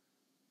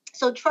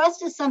 So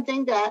trust is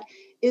something that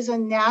is a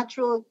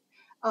natural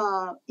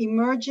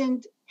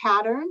emergent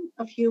pattern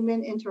of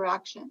human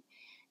interaction.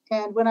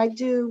 And when I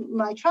do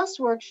my trust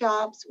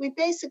workshops, we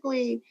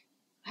basically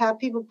have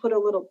people put a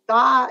little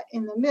dot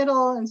in the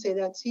middle and say,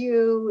 that's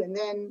you. And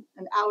then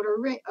an outer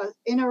ring,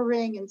 inner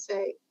ring, and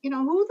say,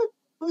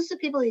 who's the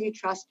people that you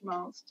trust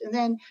most? And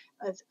then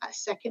a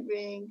second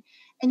ring.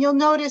 And you'll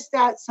notice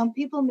that some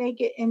people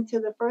make it into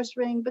the first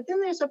ring, but then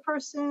there's a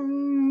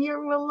person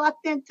you're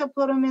reluctant to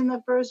put them in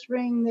the first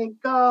ring. They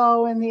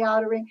go in the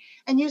outer ring.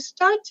 And you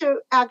start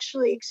to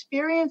actually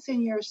experience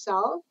in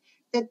yourself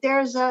that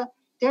there's a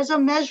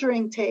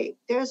measuring tape.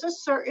 There's a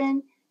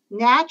certain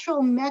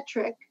natural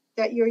metric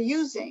that you're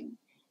using.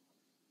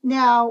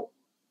 Now,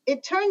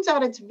 it turns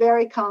out it's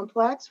very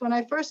complex. When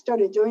I first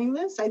started doing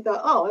this, I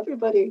thought,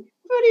 everybody's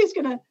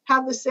going to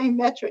have the same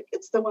metric.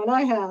 It's the one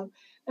I have.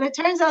 And it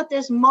turns out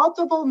there's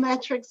multiple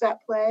metrics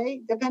at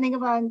play, depending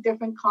upon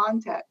different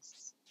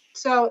contexts.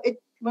 So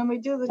when we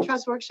do the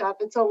trust workshop,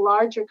 it's a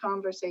larger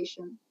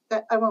conversation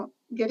that I won't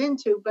get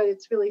into, but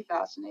it's really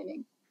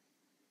fascinating.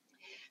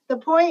 The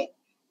point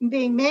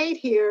being made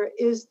here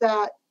is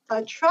that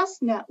a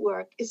trust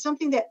network is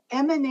something that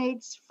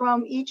emanates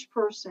from each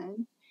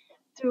person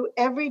through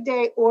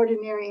everyday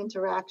ordinary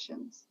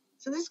interactions.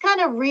 So this kind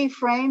of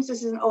reframes,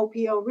 this is an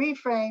OPO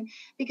reframe,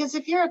 because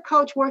if you're a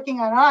coach working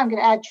on, I'm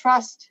going to add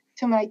trust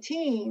to my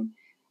team,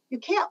 you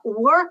can't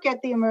work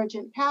at the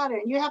emergent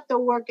pattern. You have to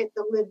work at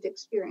the lived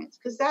experience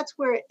because that's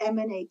where it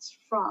emanates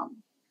from.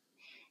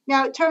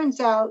 Now, it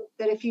turns out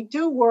that if you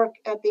do work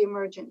at the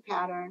emergent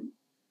pattern,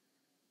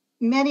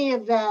 many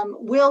of them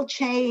will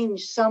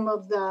change some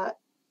of the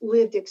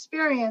lived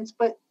experience,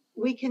 but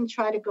we can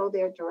try to go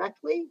there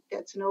directly.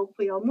 That's an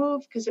OPO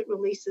move because it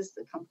releases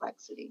the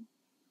complexity.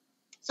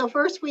 So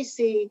first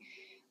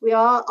we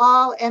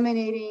all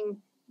emanating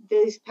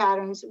these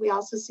patterns. We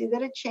also see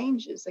that it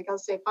changes. Like I'll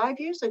say 5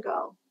 years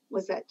ago,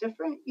 was that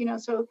different?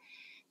 So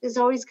there's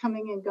always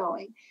coming and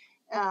going.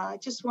 I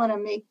just want to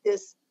make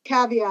this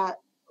caveat.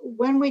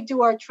 When we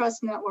do our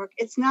trust network,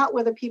 it's not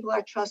whether people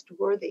are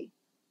trustworthy.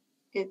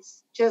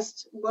 It's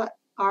just what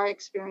our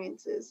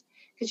experience is.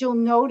 Because you'll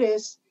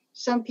notice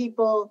some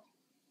people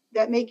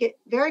that make it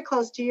very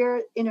close to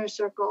your inner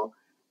circle,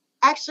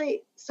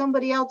 actually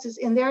somebody else is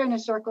in their inner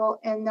circle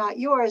and not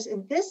yours.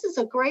 And this is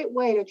a great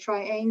way to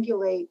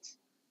triangulate,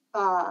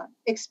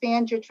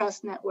 expand your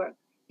trust network.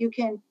 You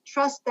can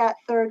trust that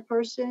third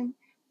person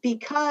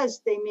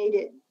because they made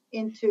it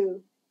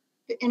into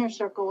the inner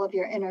circle of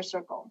your inner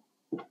circle.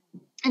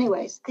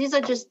 Anyways, these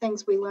are just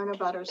things we learn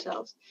about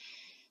ourselves.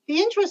 The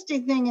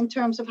interesting thing in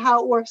terms of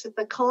how it works at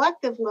the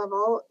collective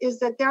level is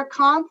that there are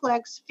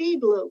complex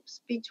feed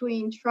loops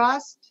between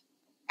trust,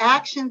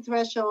 action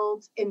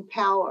thresholds, and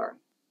power.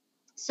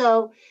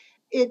 So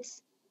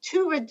it's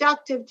too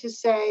reductive to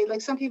say,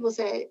 like some people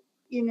say,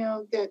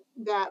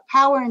 that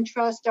power and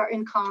trust are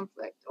in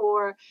conflict,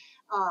 or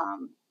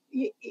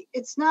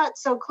it's not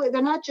so clear.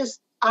 They're not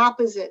just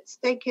opposites.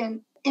 They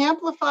can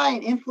amplify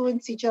and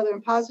influence each other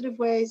in positive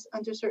ways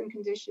under certain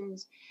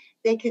conditions.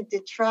 They could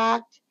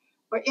detract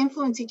or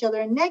influence each other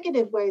in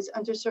negative ways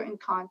under certain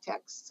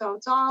contexts. So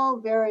it's all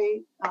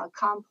very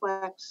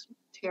complex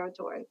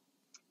territory.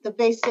 The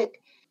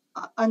basic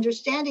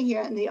understanding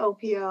here in the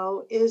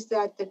OPO is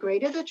that the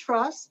greater the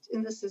trust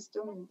in the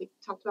system, and we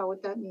talked about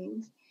what that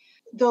means,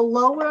 the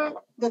lower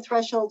the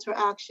thresholds for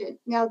action.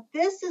 Now,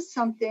 this is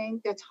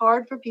something that's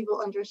hard for people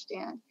to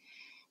understand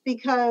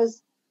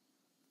because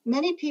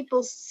many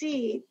people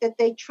see that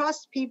they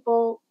trust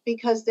people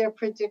because they're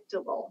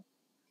predictable.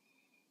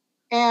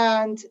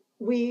 And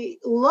we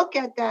look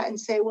at that and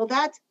say, well,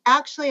 that's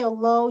actually a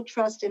low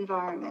trust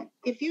environment.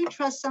 If you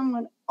trust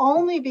someone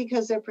only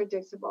because they're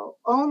predictable,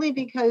 only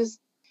because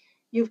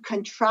you've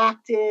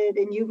contracted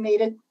and you've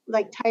made it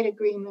like tight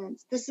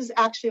agreements, this is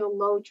actually a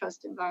low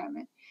trust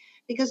environment.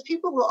 Because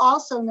people will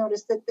also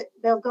notice that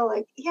they'll go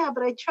like, yeah,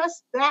 but I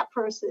trust that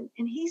person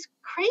and he's a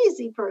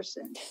crazy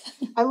person.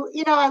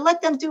 I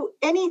let them do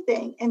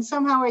anything and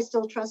somehow I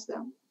still trust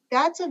them.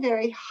 That's a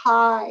very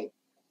high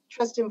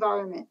trust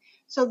environment.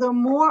 So the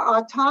more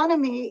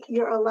autonomy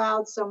you're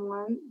allowed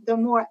someone, the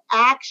more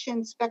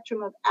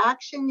spectrum of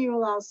action you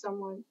allow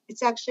someone,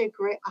 it's actually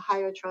a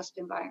higher trust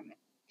environment.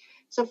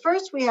 So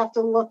first we have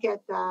to look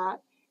at that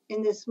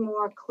in this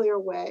more clear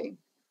way.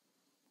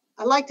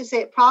 I like to say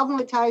it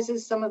problematizes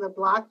some of the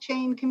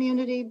blockchain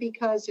community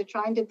because they're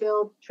trying to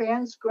build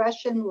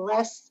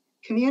transgression-less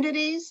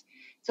communities.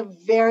 It's a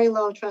very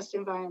low trust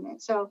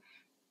environment. So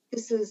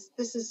this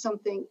is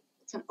something,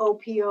 it's an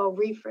OPO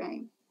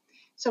reframe.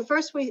 So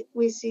first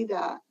we see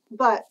that.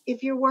 But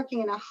if you're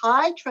working in a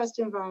high trust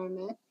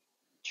environment,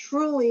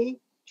 true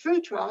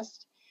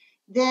trust,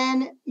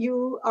 then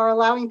you are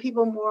allowing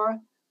people more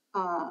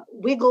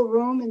wiggle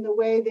room in the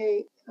way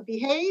they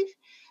behave.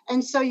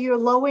 And so you're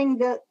lowering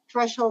the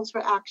thresholds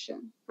for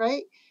action,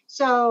 right?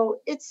 So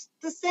it's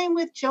the same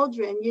with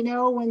children. You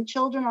know, when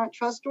children aren't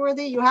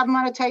trustworthy, you have them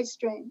on a tight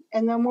string.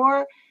 And the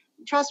more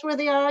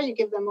trustworthy they are, you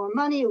give them more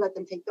money, you let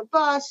them take the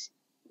bus,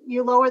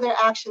 you lower their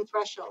action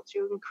thresholds,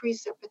 you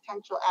increase their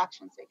potential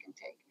actions they can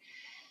take.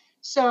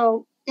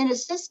 So in a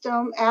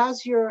system,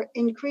 as you're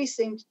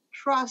increasing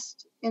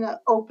trust in an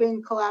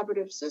open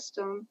collaborative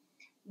system,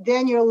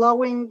 then you're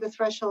lowering the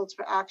thresholds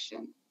for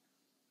action.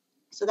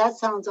 So that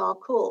sounds all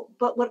cool.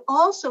 But what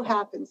also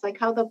happens, like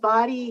how the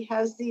body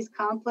has these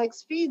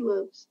complex feed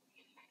loops,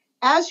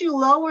 as you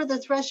lower the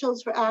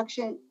thresholds for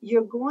action,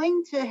 you're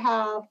going to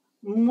have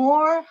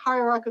more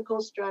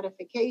hierarchical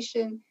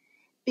stratification,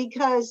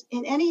 because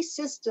in any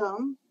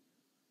system,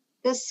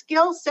 the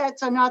skill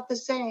sets are not the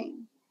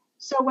same.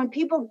 So when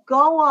people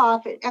go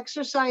off and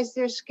exercise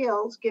their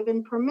skills,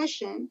 given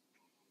permission,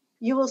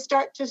 you will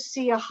start to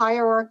see a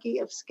hierarchy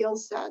of skill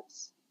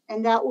sets,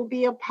 and that will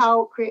be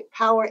create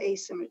power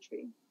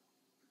asymmetry.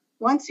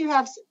 Once you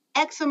have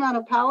X amount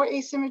of power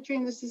asymmetry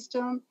in the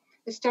system,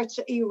 it starts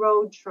to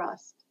erode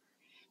trust.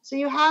 So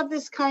you have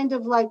this kind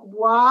of like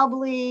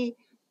wobbly,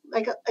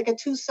 like a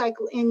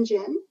two-cycle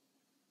engine.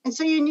 And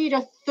so you need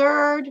a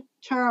third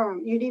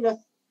term. You need a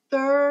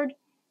third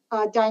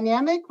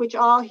dynamic, which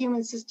all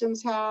human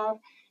systems have.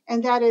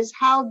 And that is,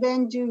 how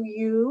then do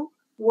you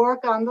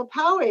work on the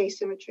power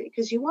asymmetry?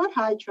 Because you want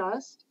high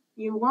trust,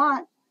 you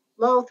want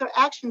low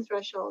action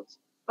thresholds,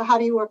 but how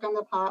do you work on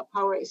the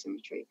power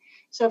asymmetry?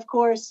 So of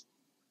course,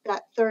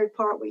 that third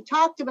part we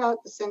talked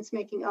about, the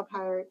sense-making up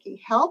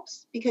hierarchy,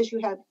 helps because you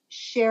have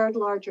shared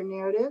larger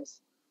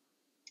narratives,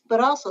 but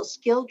also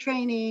skill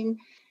training,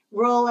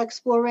 role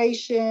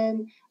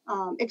exploration,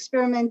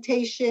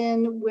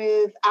 experimentation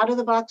with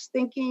out-of-the-box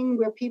thinking,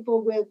 where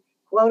people with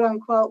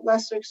quote-unquote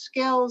lesser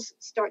skills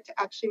start to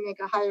actually make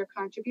a higher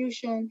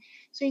contribution.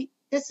 So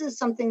this is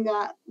something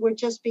that we're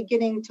just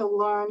beginning to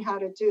learn how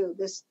to do,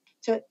 this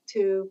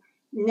to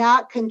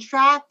not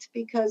contract,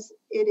 because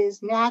it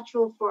is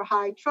natural for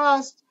high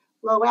trust,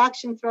 low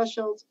action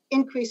thresholds,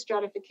 increased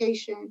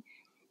stratification.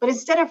 But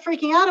instead of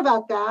freaking out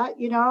about that,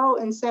 you know,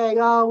 and saying,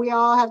 oh, we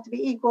all have to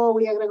be equal,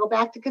 we are going to go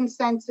back to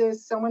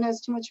consensus, someone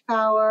has too much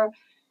power,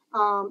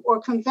 or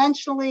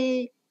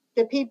conventionally,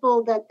 the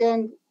people that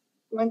then,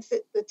 once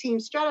the team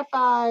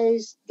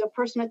stratifies, the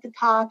person at the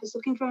top is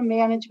looking for a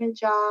management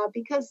job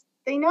because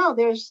they know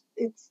there's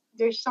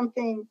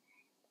something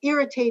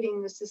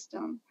irritating the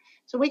system.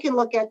 So we can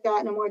look at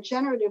that in a more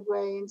generative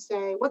way and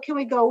say, what can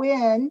we go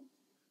in,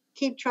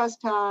 keep trust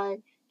high,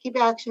 keep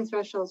action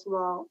thresholds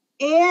low,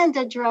 and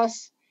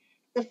address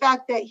the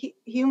fact that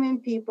human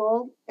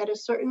people at a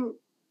certain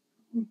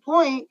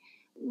point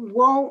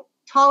won't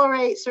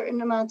tolerate certain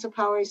amounts of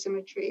power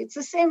asymmetry. It's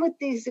the same with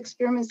these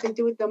experiments they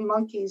do with the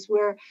monkeys,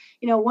 where,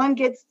 you know, one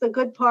gets the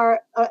good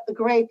part, the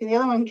grape, and the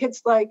other one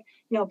gets, like,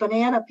 you know,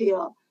 banana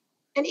peel.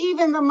 And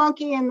even the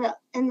monkey in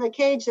the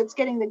cage that's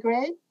getting the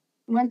grape,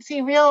 once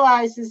he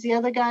realizes the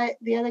other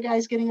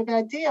guy's getting a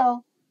bad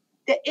deal,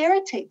 that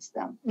irritates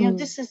them. You know,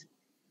 this is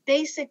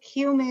basic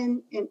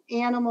human and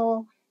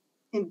animal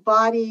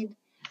embodied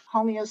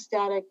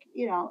homeostatic,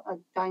 you know, a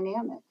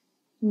dynamic.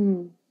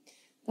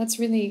 That's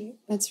really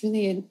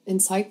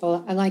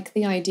insightful. I like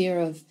the idea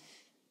of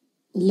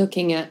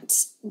looking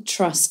at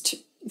trust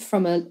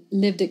from a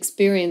lived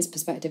experience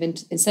perspective,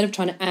 instead of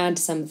trying to add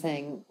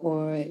something,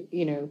 or,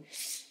 you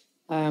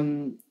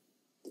know,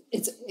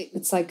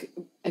 it's like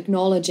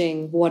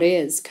acknowledging what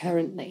is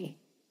currently,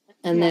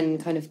 and then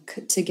kind of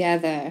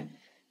together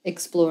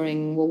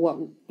exploring, well,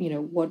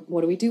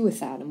 what do we do with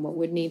that, and what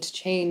would need to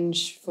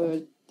change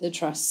for the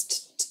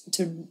trust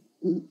to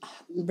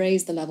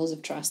raise the levels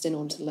of trust in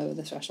order to lower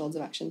the thresholds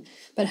of action.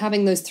 But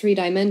having those three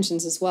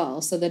dimensions as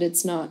well, so that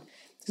it's not,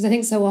 because I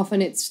think so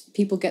often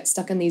people get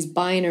stuck in these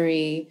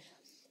binary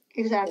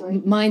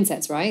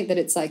mindsets, right? That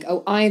it's like,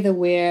 oh, either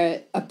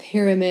we're a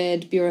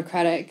pyramid,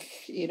 bureaucratic,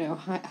 you know,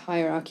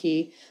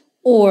 hierarchy,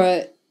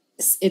 or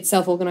it's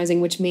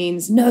self-organizing, which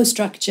means no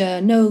structure,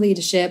 no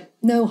leadership,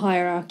 no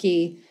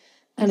hierarchy,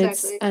 and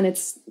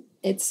it's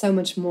so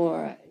much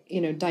more, you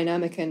know,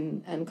 dynamic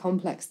and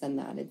complex than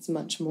that. It's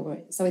much more.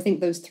 So I think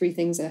those three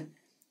things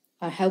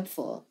are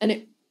helpful, and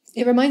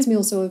it reminds me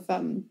also of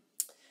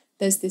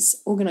there's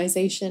this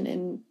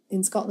organization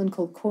in Scotland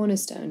called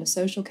Cornerstone, a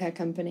social care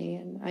company,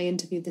 and I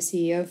interviewed the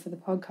CEO for the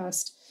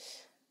podcast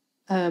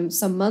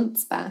some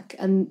months back,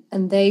 and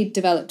they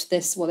developed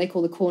this, what they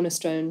call the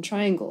Cornerstone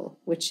Triangle,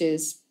 which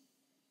is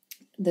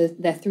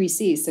their 3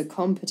 C's. So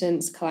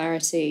competence,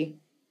 clarity.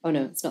 Oh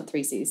no, it's not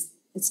 3 C's.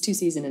 It's 2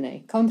 C's and an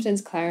A.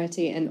 Competence,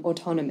 clarity, and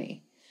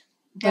autonomy.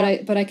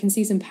 But I can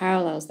see some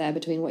parallels there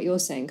between what you're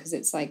saying, because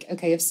it's like,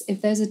 okay,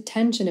 if there's a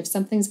tension, if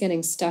something's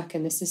getting stuck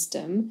in the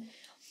system,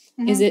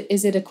 is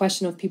it a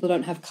question of people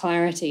don't have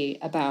clarity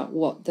about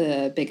what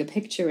the bigger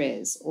picture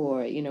is,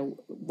 or, you know,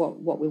 what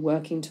we're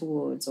working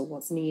towards, or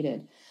what's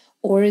needed?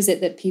 Or is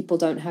it that people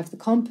don't have the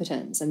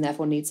competence and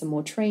therefore need some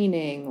more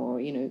training, or,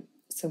 you know,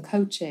 some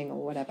coaching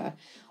or whatever?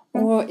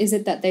 Or is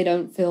it that they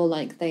don't feel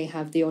like they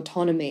have the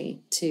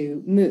autonomy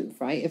to move,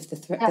 right? If the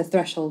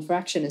threshold for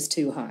action is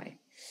too high.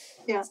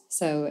 Yeah.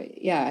 So,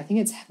 yeah, I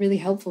think it's really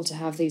helpful to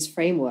have these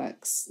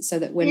frameworks so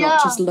that we're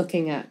not just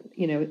looking at,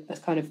 a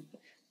kind of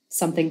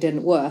something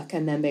didn't work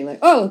and then being like,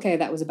 oh, okay,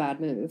 that was a bad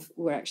move.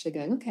 We're actually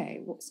going,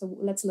 okay, so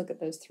let's look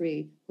at those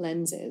three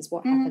lenses.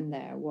 What happened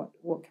there?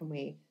 What can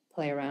we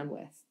play around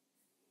with?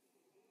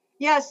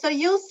 Yeah, so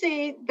you'll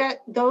see that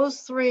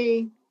those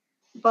three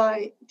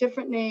by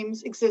different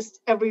names exist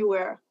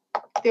everywhere.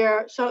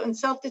 So in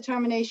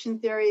self-determination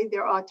theory,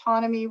 they're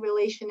autonomy,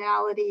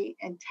 relationality,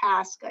 and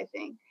task, I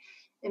think.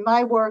 In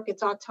my work,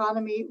 it's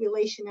autonomy,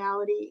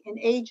 relationality, and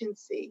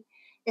agency.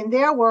 In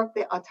their work,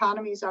 the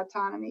autonomy is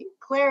autonomy.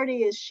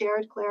 Clarity is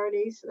shared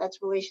clarity, so that's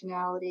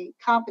relationality.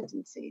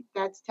 Competency,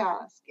 that's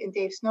task. In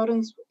Dave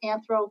Snowden's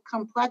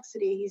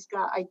anthro-complexity, he's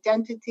got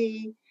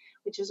identity,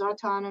 which is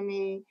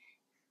autonomy,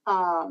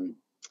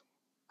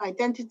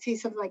 identity,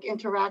 something like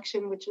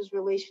interaction, which is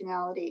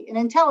relationality, and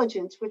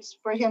intelligence, which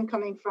for him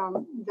coming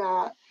from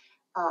that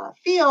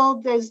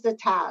field, there's the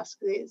task.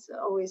 There's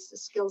always the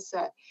skill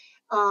set.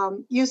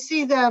 You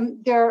see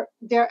them; they're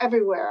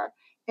everywhere,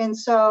 and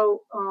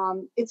so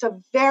it's a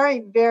very,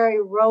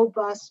 very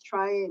robust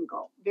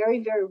triangle,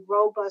 very, very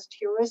robust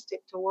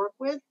heuristic to work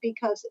with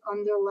because it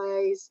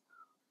underlays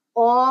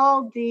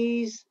all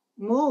these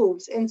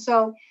moves, and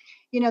so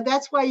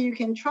that's why you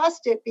can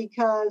trust it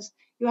because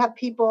you have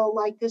people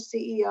like the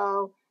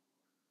CEO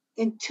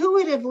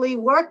intuitively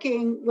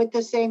working with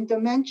the same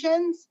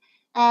dimensions.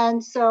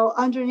 And so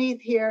underneath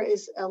here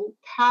is a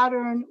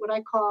pattern, what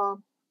I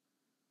call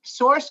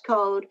source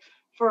code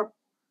for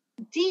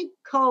deep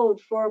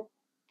code for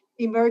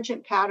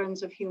emergent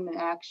patterns of human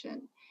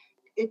action.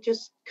 It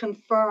just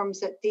confirms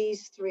that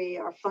these three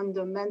are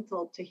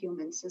fundamental to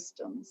human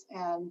systems,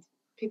 and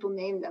people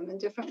name them in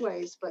different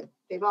ways, but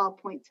they've all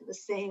point to the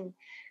same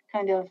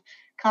kind of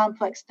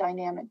complex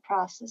dynamic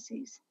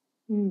processes.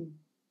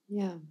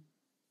 Yeah.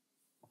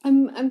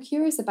 I'm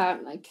curious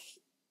about like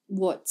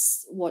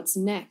what's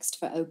next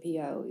for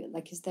OPO.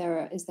 Like, is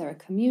there a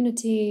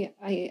community?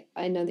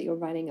 I know that you're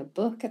writing a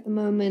book at the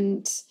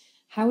moment.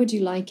 How would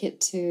you like it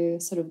to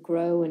sort of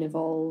grow and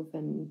evolve,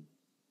 and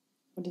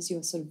what is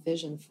your sort of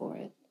vision for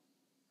it?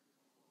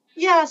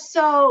 Yeah,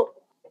 so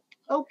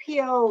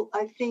OPO,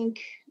 I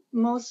think,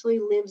 mostly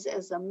lives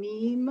as a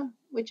meme,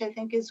 which I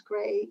think is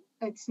great.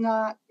 It's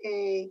not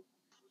a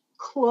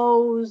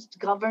closed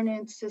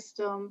governance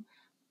system.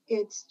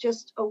 It's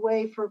just a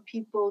way for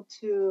people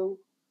to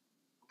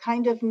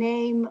kind of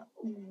name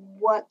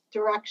what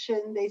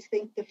direction they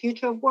think the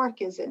future of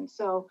work is in.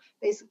 So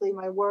basically,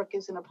 my work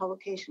is in a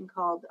publication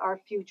called Our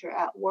Future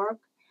at Work,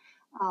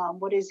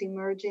 What is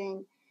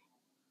Emerging.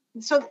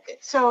 So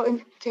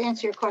to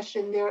answer your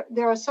question,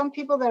 there are some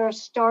people that are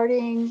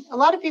starting. A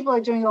lot of people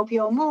are doing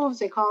OPO moves.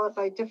 They call it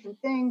by different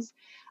things.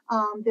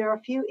 There are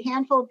a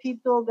handful of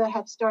people that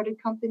have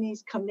started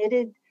companies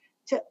committed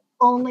to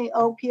only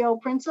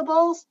OPO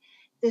principles.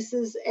 This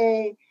is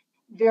a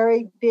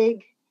very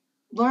big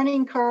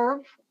learning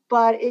curve,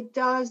 but it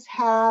does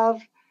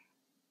have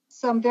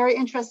some very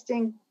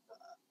interesting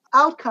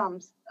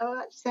outcomes.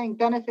 Saying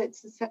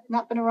benefits, it's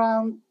not been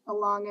around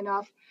long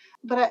enough,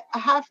 but I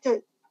have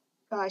to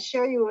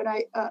share you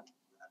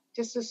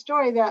just a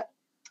story that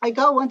I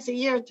go once a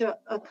year to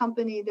a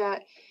company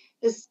that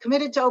is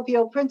committed to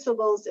OPO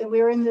principles, and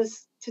we were in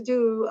this to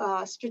do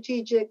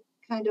strategic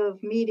kind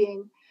of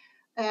meeting,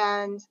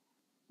 and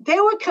they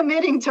were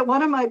committing to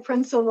one of my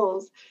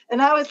principles,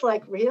 and I was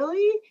like,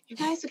 really? You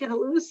guys are going to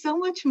lose so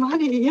much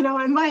money,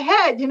 in my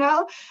head,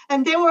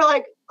 and they were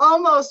like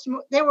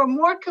they were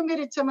more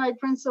committed to my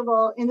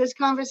principle in this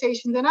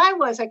conversation than I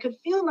was. I could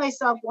feel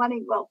myself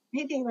wanting, well,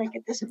 maybe like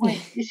at this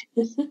point you should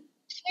just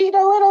cheat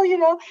a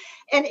little,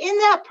 and in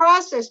that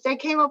process they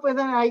came up with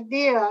an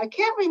idea. I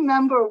can't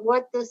remember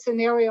what the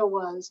scenario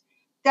was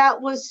that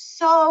was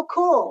so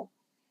cool,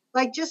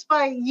 like just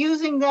by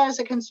using that as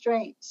a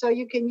constraint. So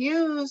you can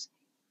use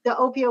the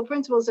OPO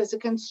principles as a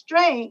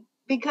constraint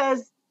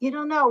because you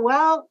don't know,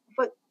 well,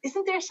 but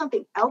isn't there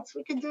something else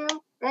we could do,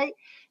 right?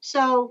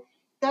 So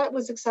that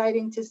was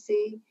exciting to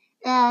see.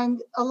 And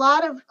a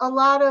lot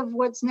of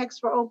what's next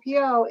for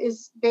OPO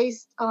is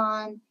based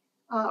on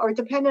or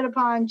dependent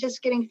upon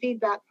just getting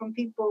feedback from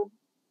people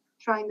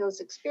trying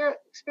those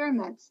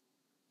experiments.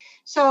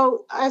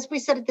 So as we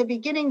said at the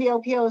beginning, the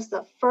OPO is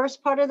the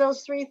first part of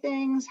those three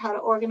things: how to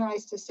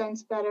organize to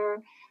sense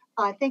better.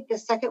 I think the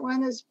second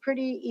one is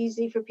pretty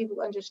easy for people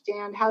to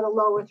understand: how to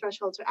lower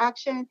thresholds for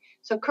action.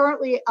 So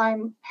currently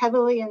I'm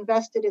heavily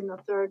invested in the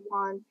third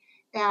one.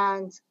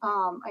 And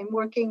I'm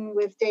working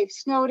with Dave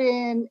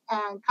Snowden,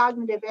 and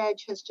Cognitive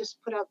Edge has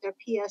just put out their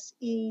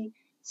PSE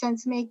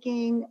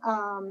sensemaking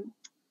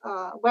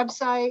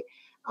website.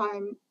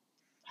 I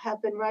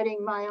have been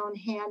writing my own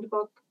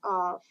handbook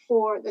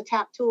for the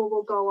TAP tool.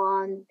 Will go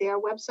on their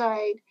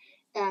website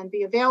and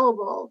be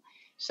available.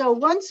 So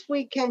once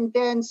we can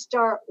then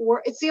start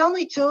work, it's the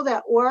only tool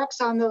that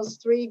works on those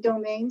three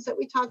domains that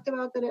we talked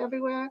about that are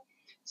everywhere.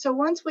 So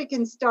once we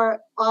can start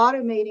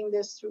automating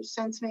this through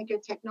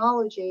SenseMaker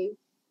technology,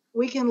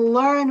 we can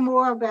learn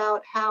more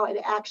about how it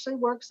actually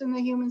works in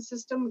the human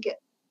system.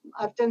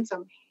 I've done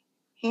some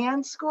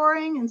hand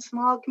scoring in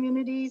small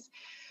communities,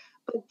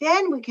 but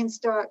then we can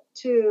start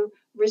to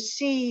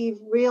receive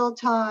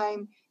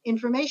real-time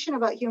information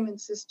about human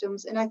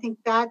systems. And I think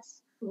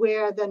that's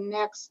where the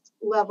next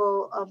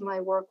level of my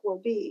work will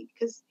be.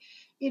 Because,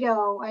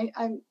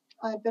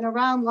 I've been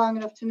around long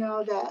enough to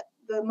know that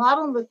the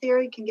model and the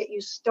theory can get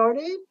you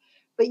started,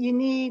 but you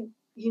need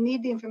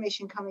the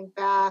information coming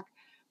back.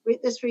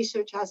 This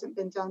research hasn't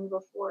been done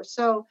before.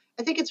 So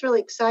I think it's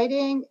really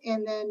exciting.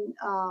 And then,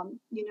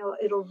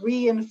 it'll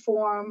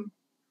re-inform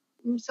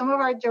some of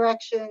our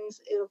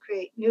directions. It'll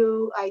create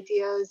new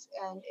ideas,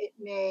 and it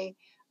may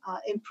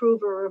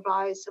improve or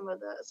revise some of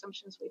the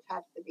assumptions we've had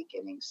at the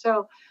beginning.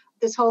 So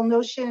this whole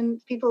notion,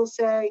 people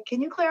say,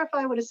 can you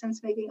clarify what a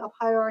sense-making up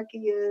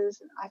hierarchy is?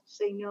 And I have to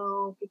say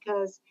no,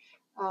 because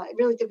it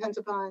really depends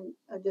upon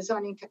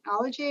designing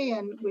technology,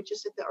 and we're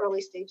just at the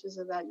early stages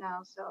of that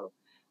now. So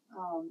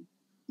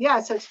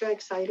so it's very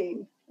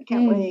exciting. I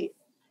can't wait.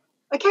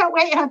 I can't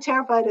wait, and I'm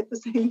terrified at the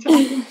same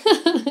time.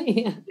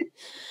 Yeah.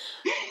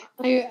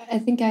 I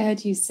think I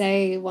heard you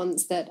say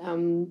once that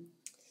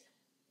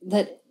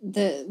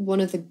that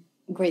one of the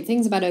great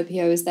things about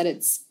OPO is that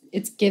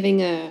it's giving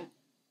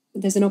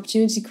there's an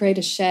opportunity to create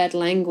a shared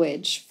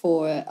language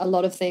for a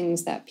lot of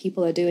things that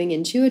people are doing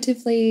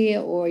intuitively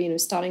or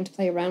starting to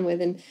play around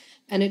with,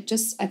 and it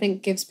just, I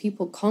think, gives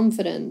people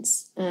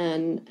confidence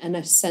and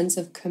a sense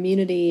of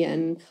community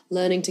and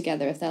learning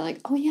together. If they're like,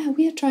 oh yeah,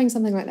 we are trying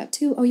something like that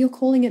too. Oh, you're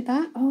calling it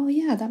that? Oh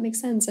yeah, that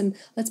makes sense. And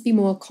let's be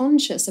more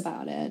conscious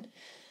about it.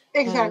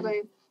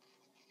 Exactly.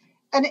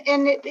 And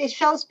it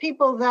shows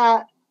people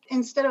that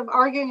instead of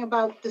arguing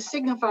about the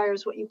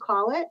signifiers, what you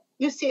call it,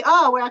 you see,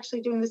 we're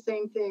actually doing the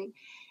same thing.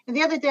 And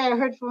the other day I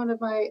heard from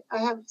I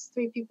have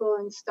 3 people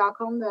in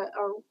Stockholm that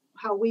are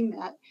how we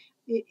met.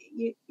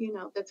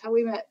 That's how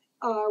we met,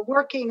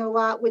 working a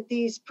lot with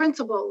these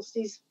principles,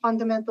 these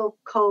fundamental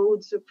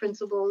codes or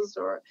principles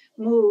or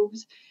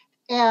moves.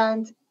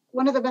 And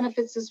one of the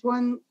benefits is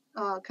one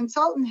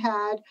consultant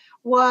had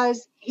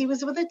was he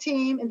was with a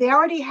team, and they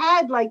already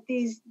had like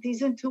these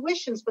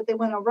intuitions, but they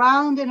went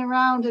around and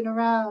around and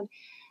around,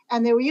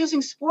 and they were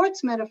using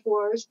sports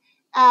metaphors.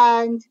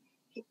 And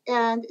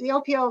the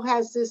OPO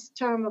has this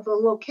term of a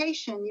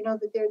location,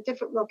 that there are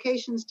different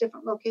locations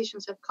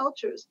have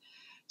cultures.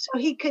 So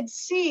he could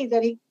see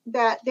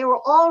that they were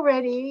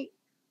already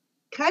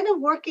kind of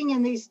working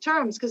in these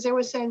terms, because they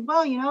were saying,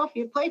 well, if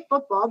you play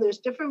football, there's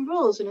different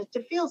rules and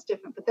it feels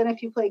different. But then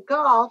if you play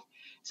golf,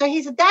 so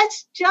he said,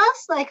 that's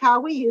just like how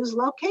we use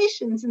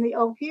locations in the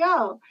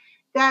OPO,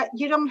 that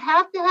you don't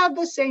have to have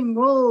the same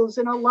rules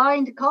and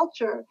aligned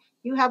culture.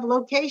 You have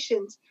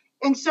locations.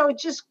 And so it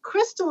just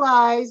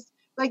crystallized,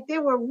 like they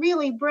were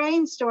really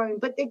brainstorming,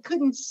 but they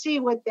couldn't see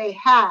what they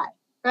had,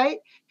 right?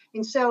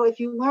 And so if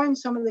you learn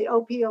some of the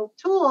OPO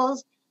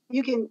tools,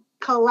 you can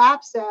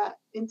collapse that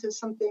into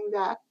something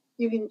that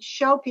you can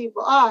show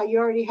people, you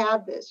already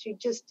have this. You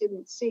just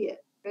didn't see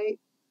it, right?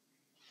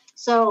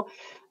 So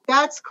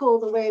that's cool,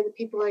 the way that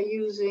people are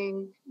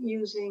using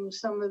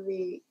some of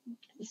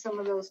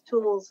those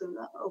tools in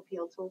the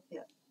OPO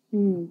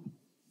toolkit.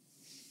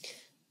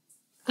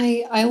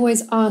 I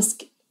always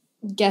ask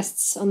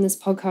guests on this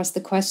podcast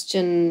the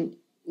question,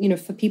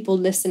 for people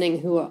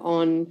listening who are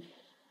on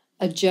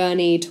a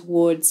journey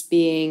towards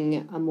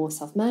being a more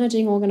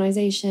self-managing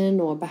organization,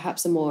 or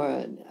perhaps a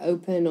more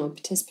open or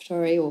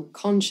participatory or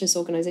conscious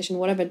organization,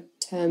 whatever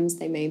terms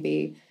they may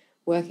be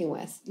working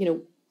with,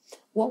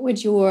 what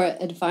would your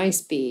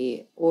advice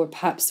be? Or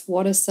perhaps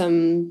what are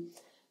some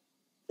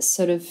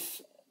sort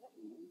of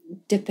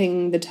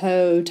dipping the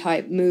toe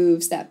type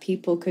moves that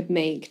people could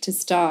make to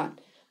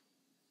start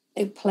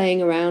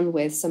playing around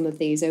with some of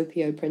these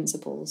OPO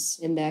principles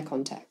in their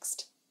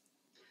context?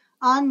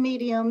 On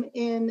Medium,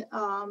 in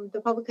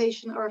the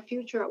publication Our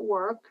Future at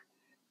Work,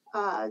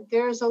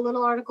 there's a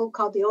little article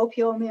called the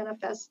OPO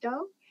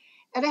Manifesto,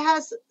 and it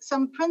has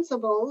some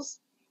principles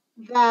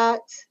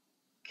that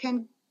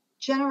can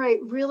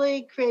generate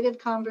really creative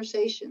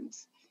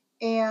conversations.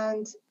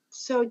 And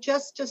so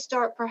just to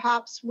start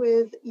perhaps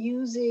with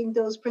using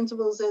those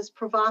principles as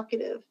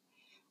provocative,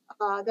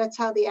 that's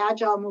how the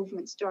Agile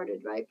movement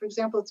started, right? For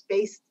example,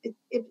 it's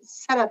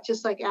set up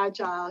just like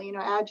Agile.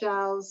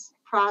 Agile's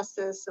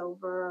process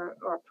over,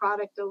 or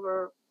product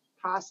over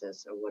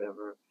process, or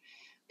whatever.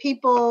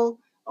 People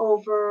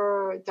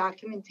over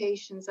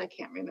documentations. I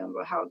can't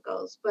remember how it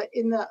goes. But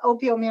in the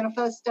OPO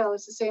Manifesto,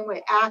 it's the same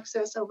way.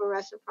 Access over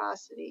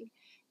reciprocity.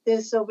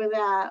 This over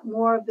that.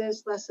 More of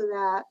this, less of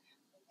that.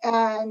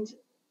 And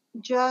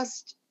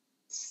just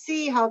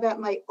see how that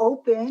might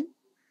open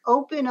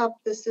up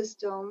the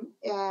system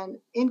and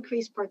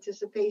increase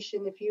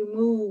participation. If you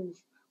move,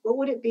 what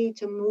would it be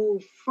to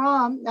move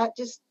from, not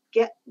just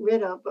get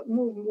rid of, but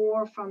move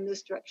more from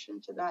this direction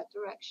to that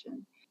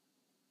direction?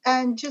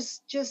 And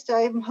just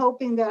I'm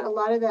hoping that a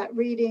lot of that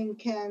reading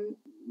can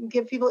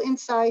give people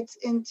insights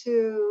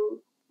into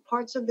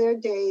parts of their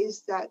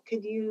days that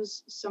could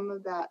use some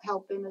of that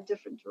help in a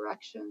different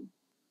direction.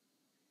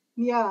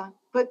 Yeah.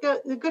 But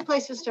the good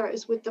place to start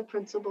is with the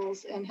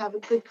principles and have a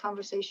good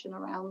conversation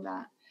around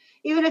that.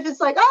 Even if it's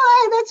like,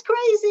 oh, that's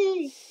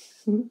crazy.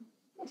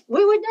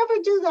 We would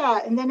never do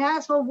that. And then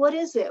ask, well, what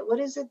is it? What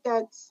is it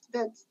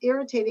that's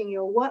irritating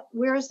you?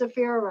 Where is the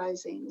fear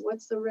arising?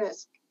 What's the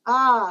risk?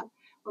 Well,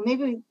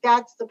 maybe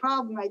that's the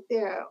problem right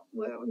there.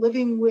 We're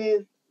living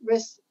with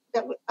risk,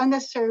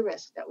 unnecessary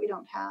risk that we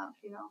don't have,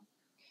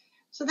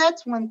 So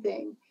that's one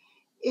thing.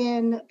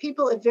 In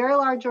people at very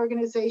large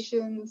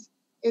organizations,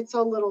 it's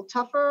a little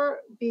tougher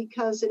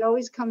because it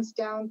always comes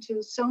down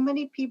to so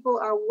many people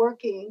are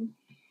working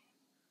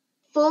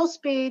full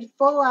speed,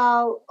 full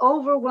out,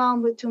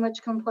 overwhelmed with too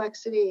much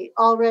complexity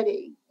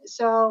already.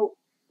 So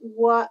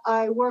what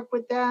I work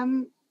with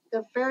them,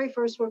 the very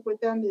first work with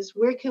them is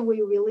where can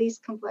we release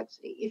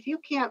complexity? If you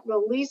can't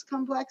release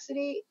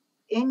complexity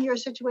in your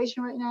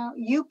situation right now,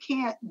 you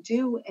can't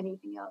do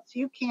anything else.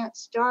 You can't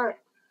start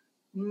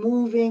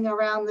moving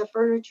around the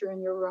furniture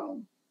in your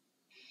room.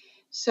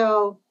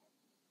 So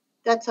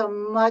that's a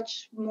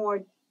much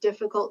more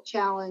difficult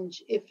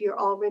challenge if you're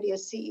already a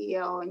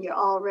CEO and you're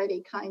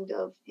already kind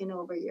of in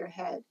over your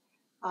head.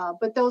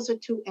 But those are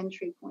two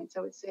entry points,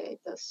 I would say.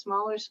 The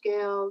smaller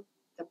scale,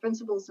 the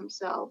principles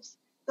themselves.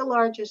 The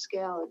larger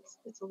scale,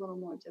 it's a little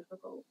more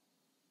difficult.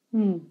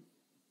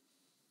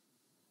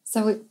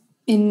 So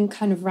in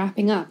kind of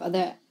wrapping up, are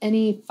there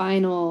any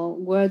final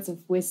words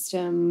of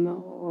wisdom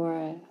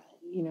or,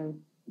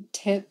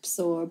 tips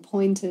or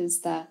pointers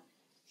that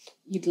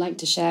you'd like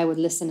to share with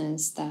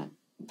listeners that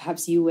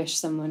perhaps you wish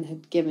someone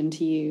had given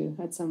to you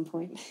at some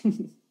point?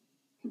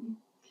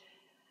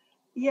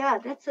 Yeah,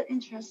 that's an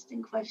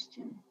interesting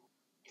question.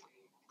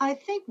 I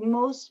think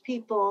most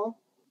people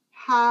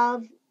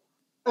have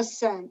a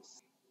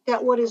sense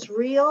that what is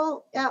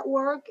real at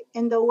work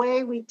and the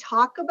way we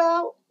talk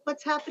about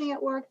what's happening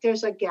at work,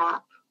 there's a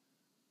gap.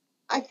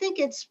 I think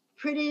it's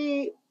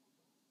pretty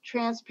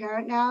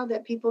transparent now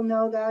that people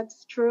know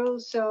that's true.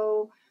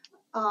 So,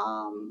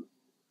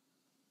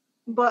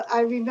 but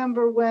I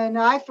remember when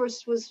I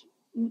first was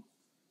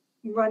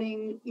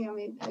running,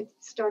 I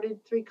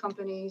started 3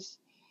 companies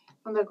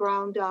from the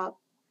ground up.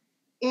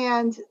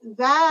 And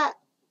that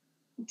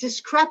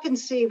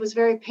discrepancy was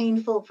very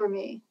painful for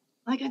me.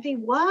 Like, I'd be,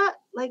 what?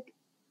 Like,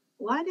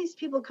 why are these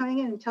people coming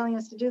in and telling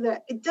us to do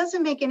that? It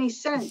doesn't make any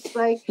sense.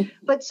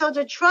 But so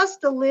to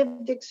trust the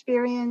lived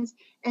experience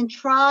and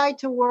try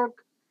to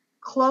work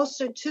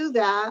closer to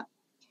that,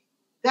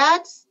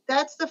 that's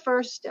the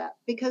first step,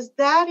 because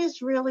that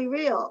is really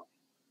real.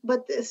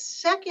 But the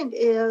second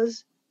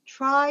is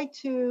try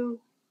to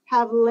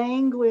have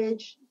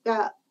language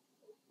that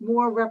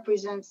more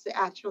represents the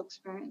actual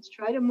experience.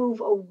 Try to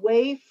move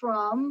away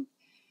from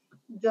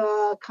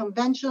the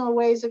conventional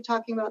ways of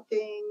talking about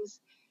things.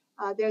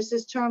 There's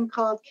this term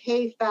called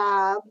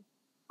KFAB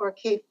or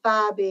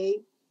KFABI,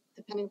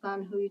 depending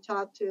upon who you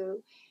talk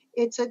to.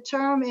 It's a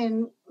term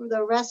in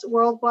the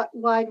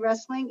worldwide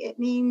wrestling. It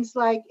means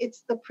like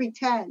it's the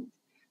pretend.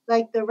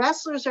 Like the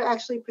wrestlers are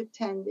actually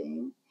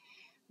pretending,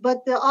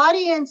 but the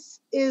audience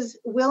is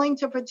willing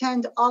to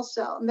pretend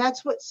also. And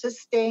that's what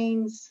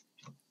sustains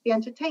the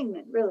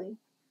entertainment, really.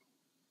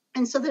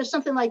 And so there's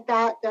something like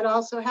that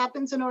also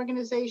happens in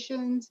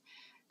organizations.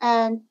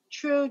 And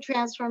true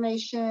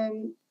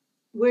transformation,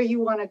 where you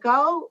want to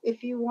go,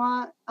 if you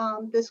want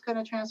this kind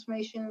of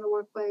transformation in the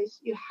workplace,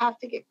 you have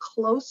to get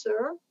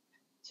closer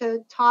to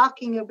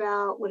talking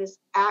about what is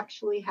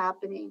actually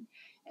happening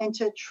and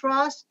to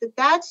trust that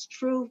that's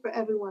true for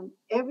everyone.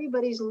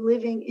 Everybody's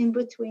living in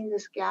between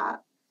this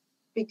gap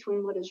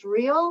between what is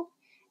real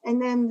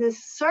and then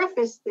this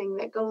surface thing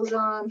that goes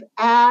on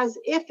as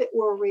if it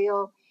were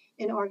real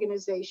in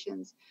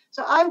organizations.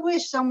 So I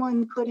wish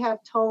someone could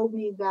have told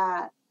me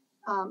that,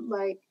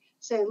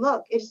 say,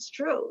 look, it's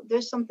true.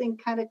 There's something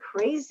kind of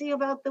crazy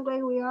about the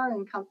way we are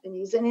in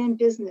companies and in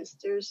business.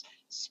 There's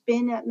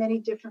spin at many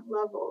different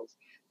levels.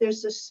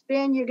 There's a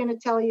spin you're going to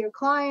tell your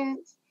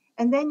clients,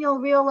 and then you'll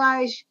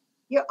realize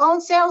your own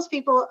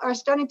salespeople are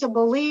starting to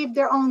believe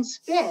their own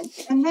spin.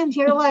 And then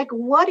you're like,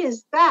 what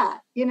is that?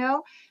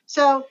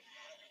 So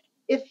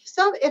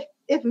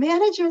if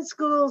management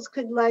schools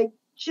could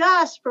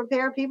just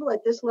prepare people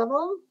at this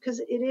level,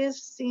 because it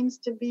seems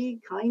to be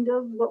kind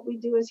of what we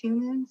do as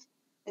humans.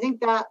 I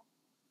think that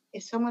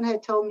if someone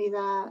had told me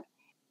that,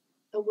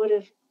 it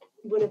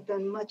would have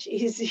been much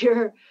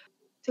easier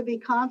to be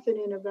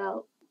confident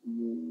about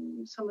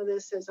some of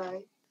this as I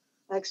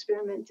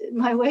experimented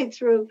my way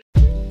through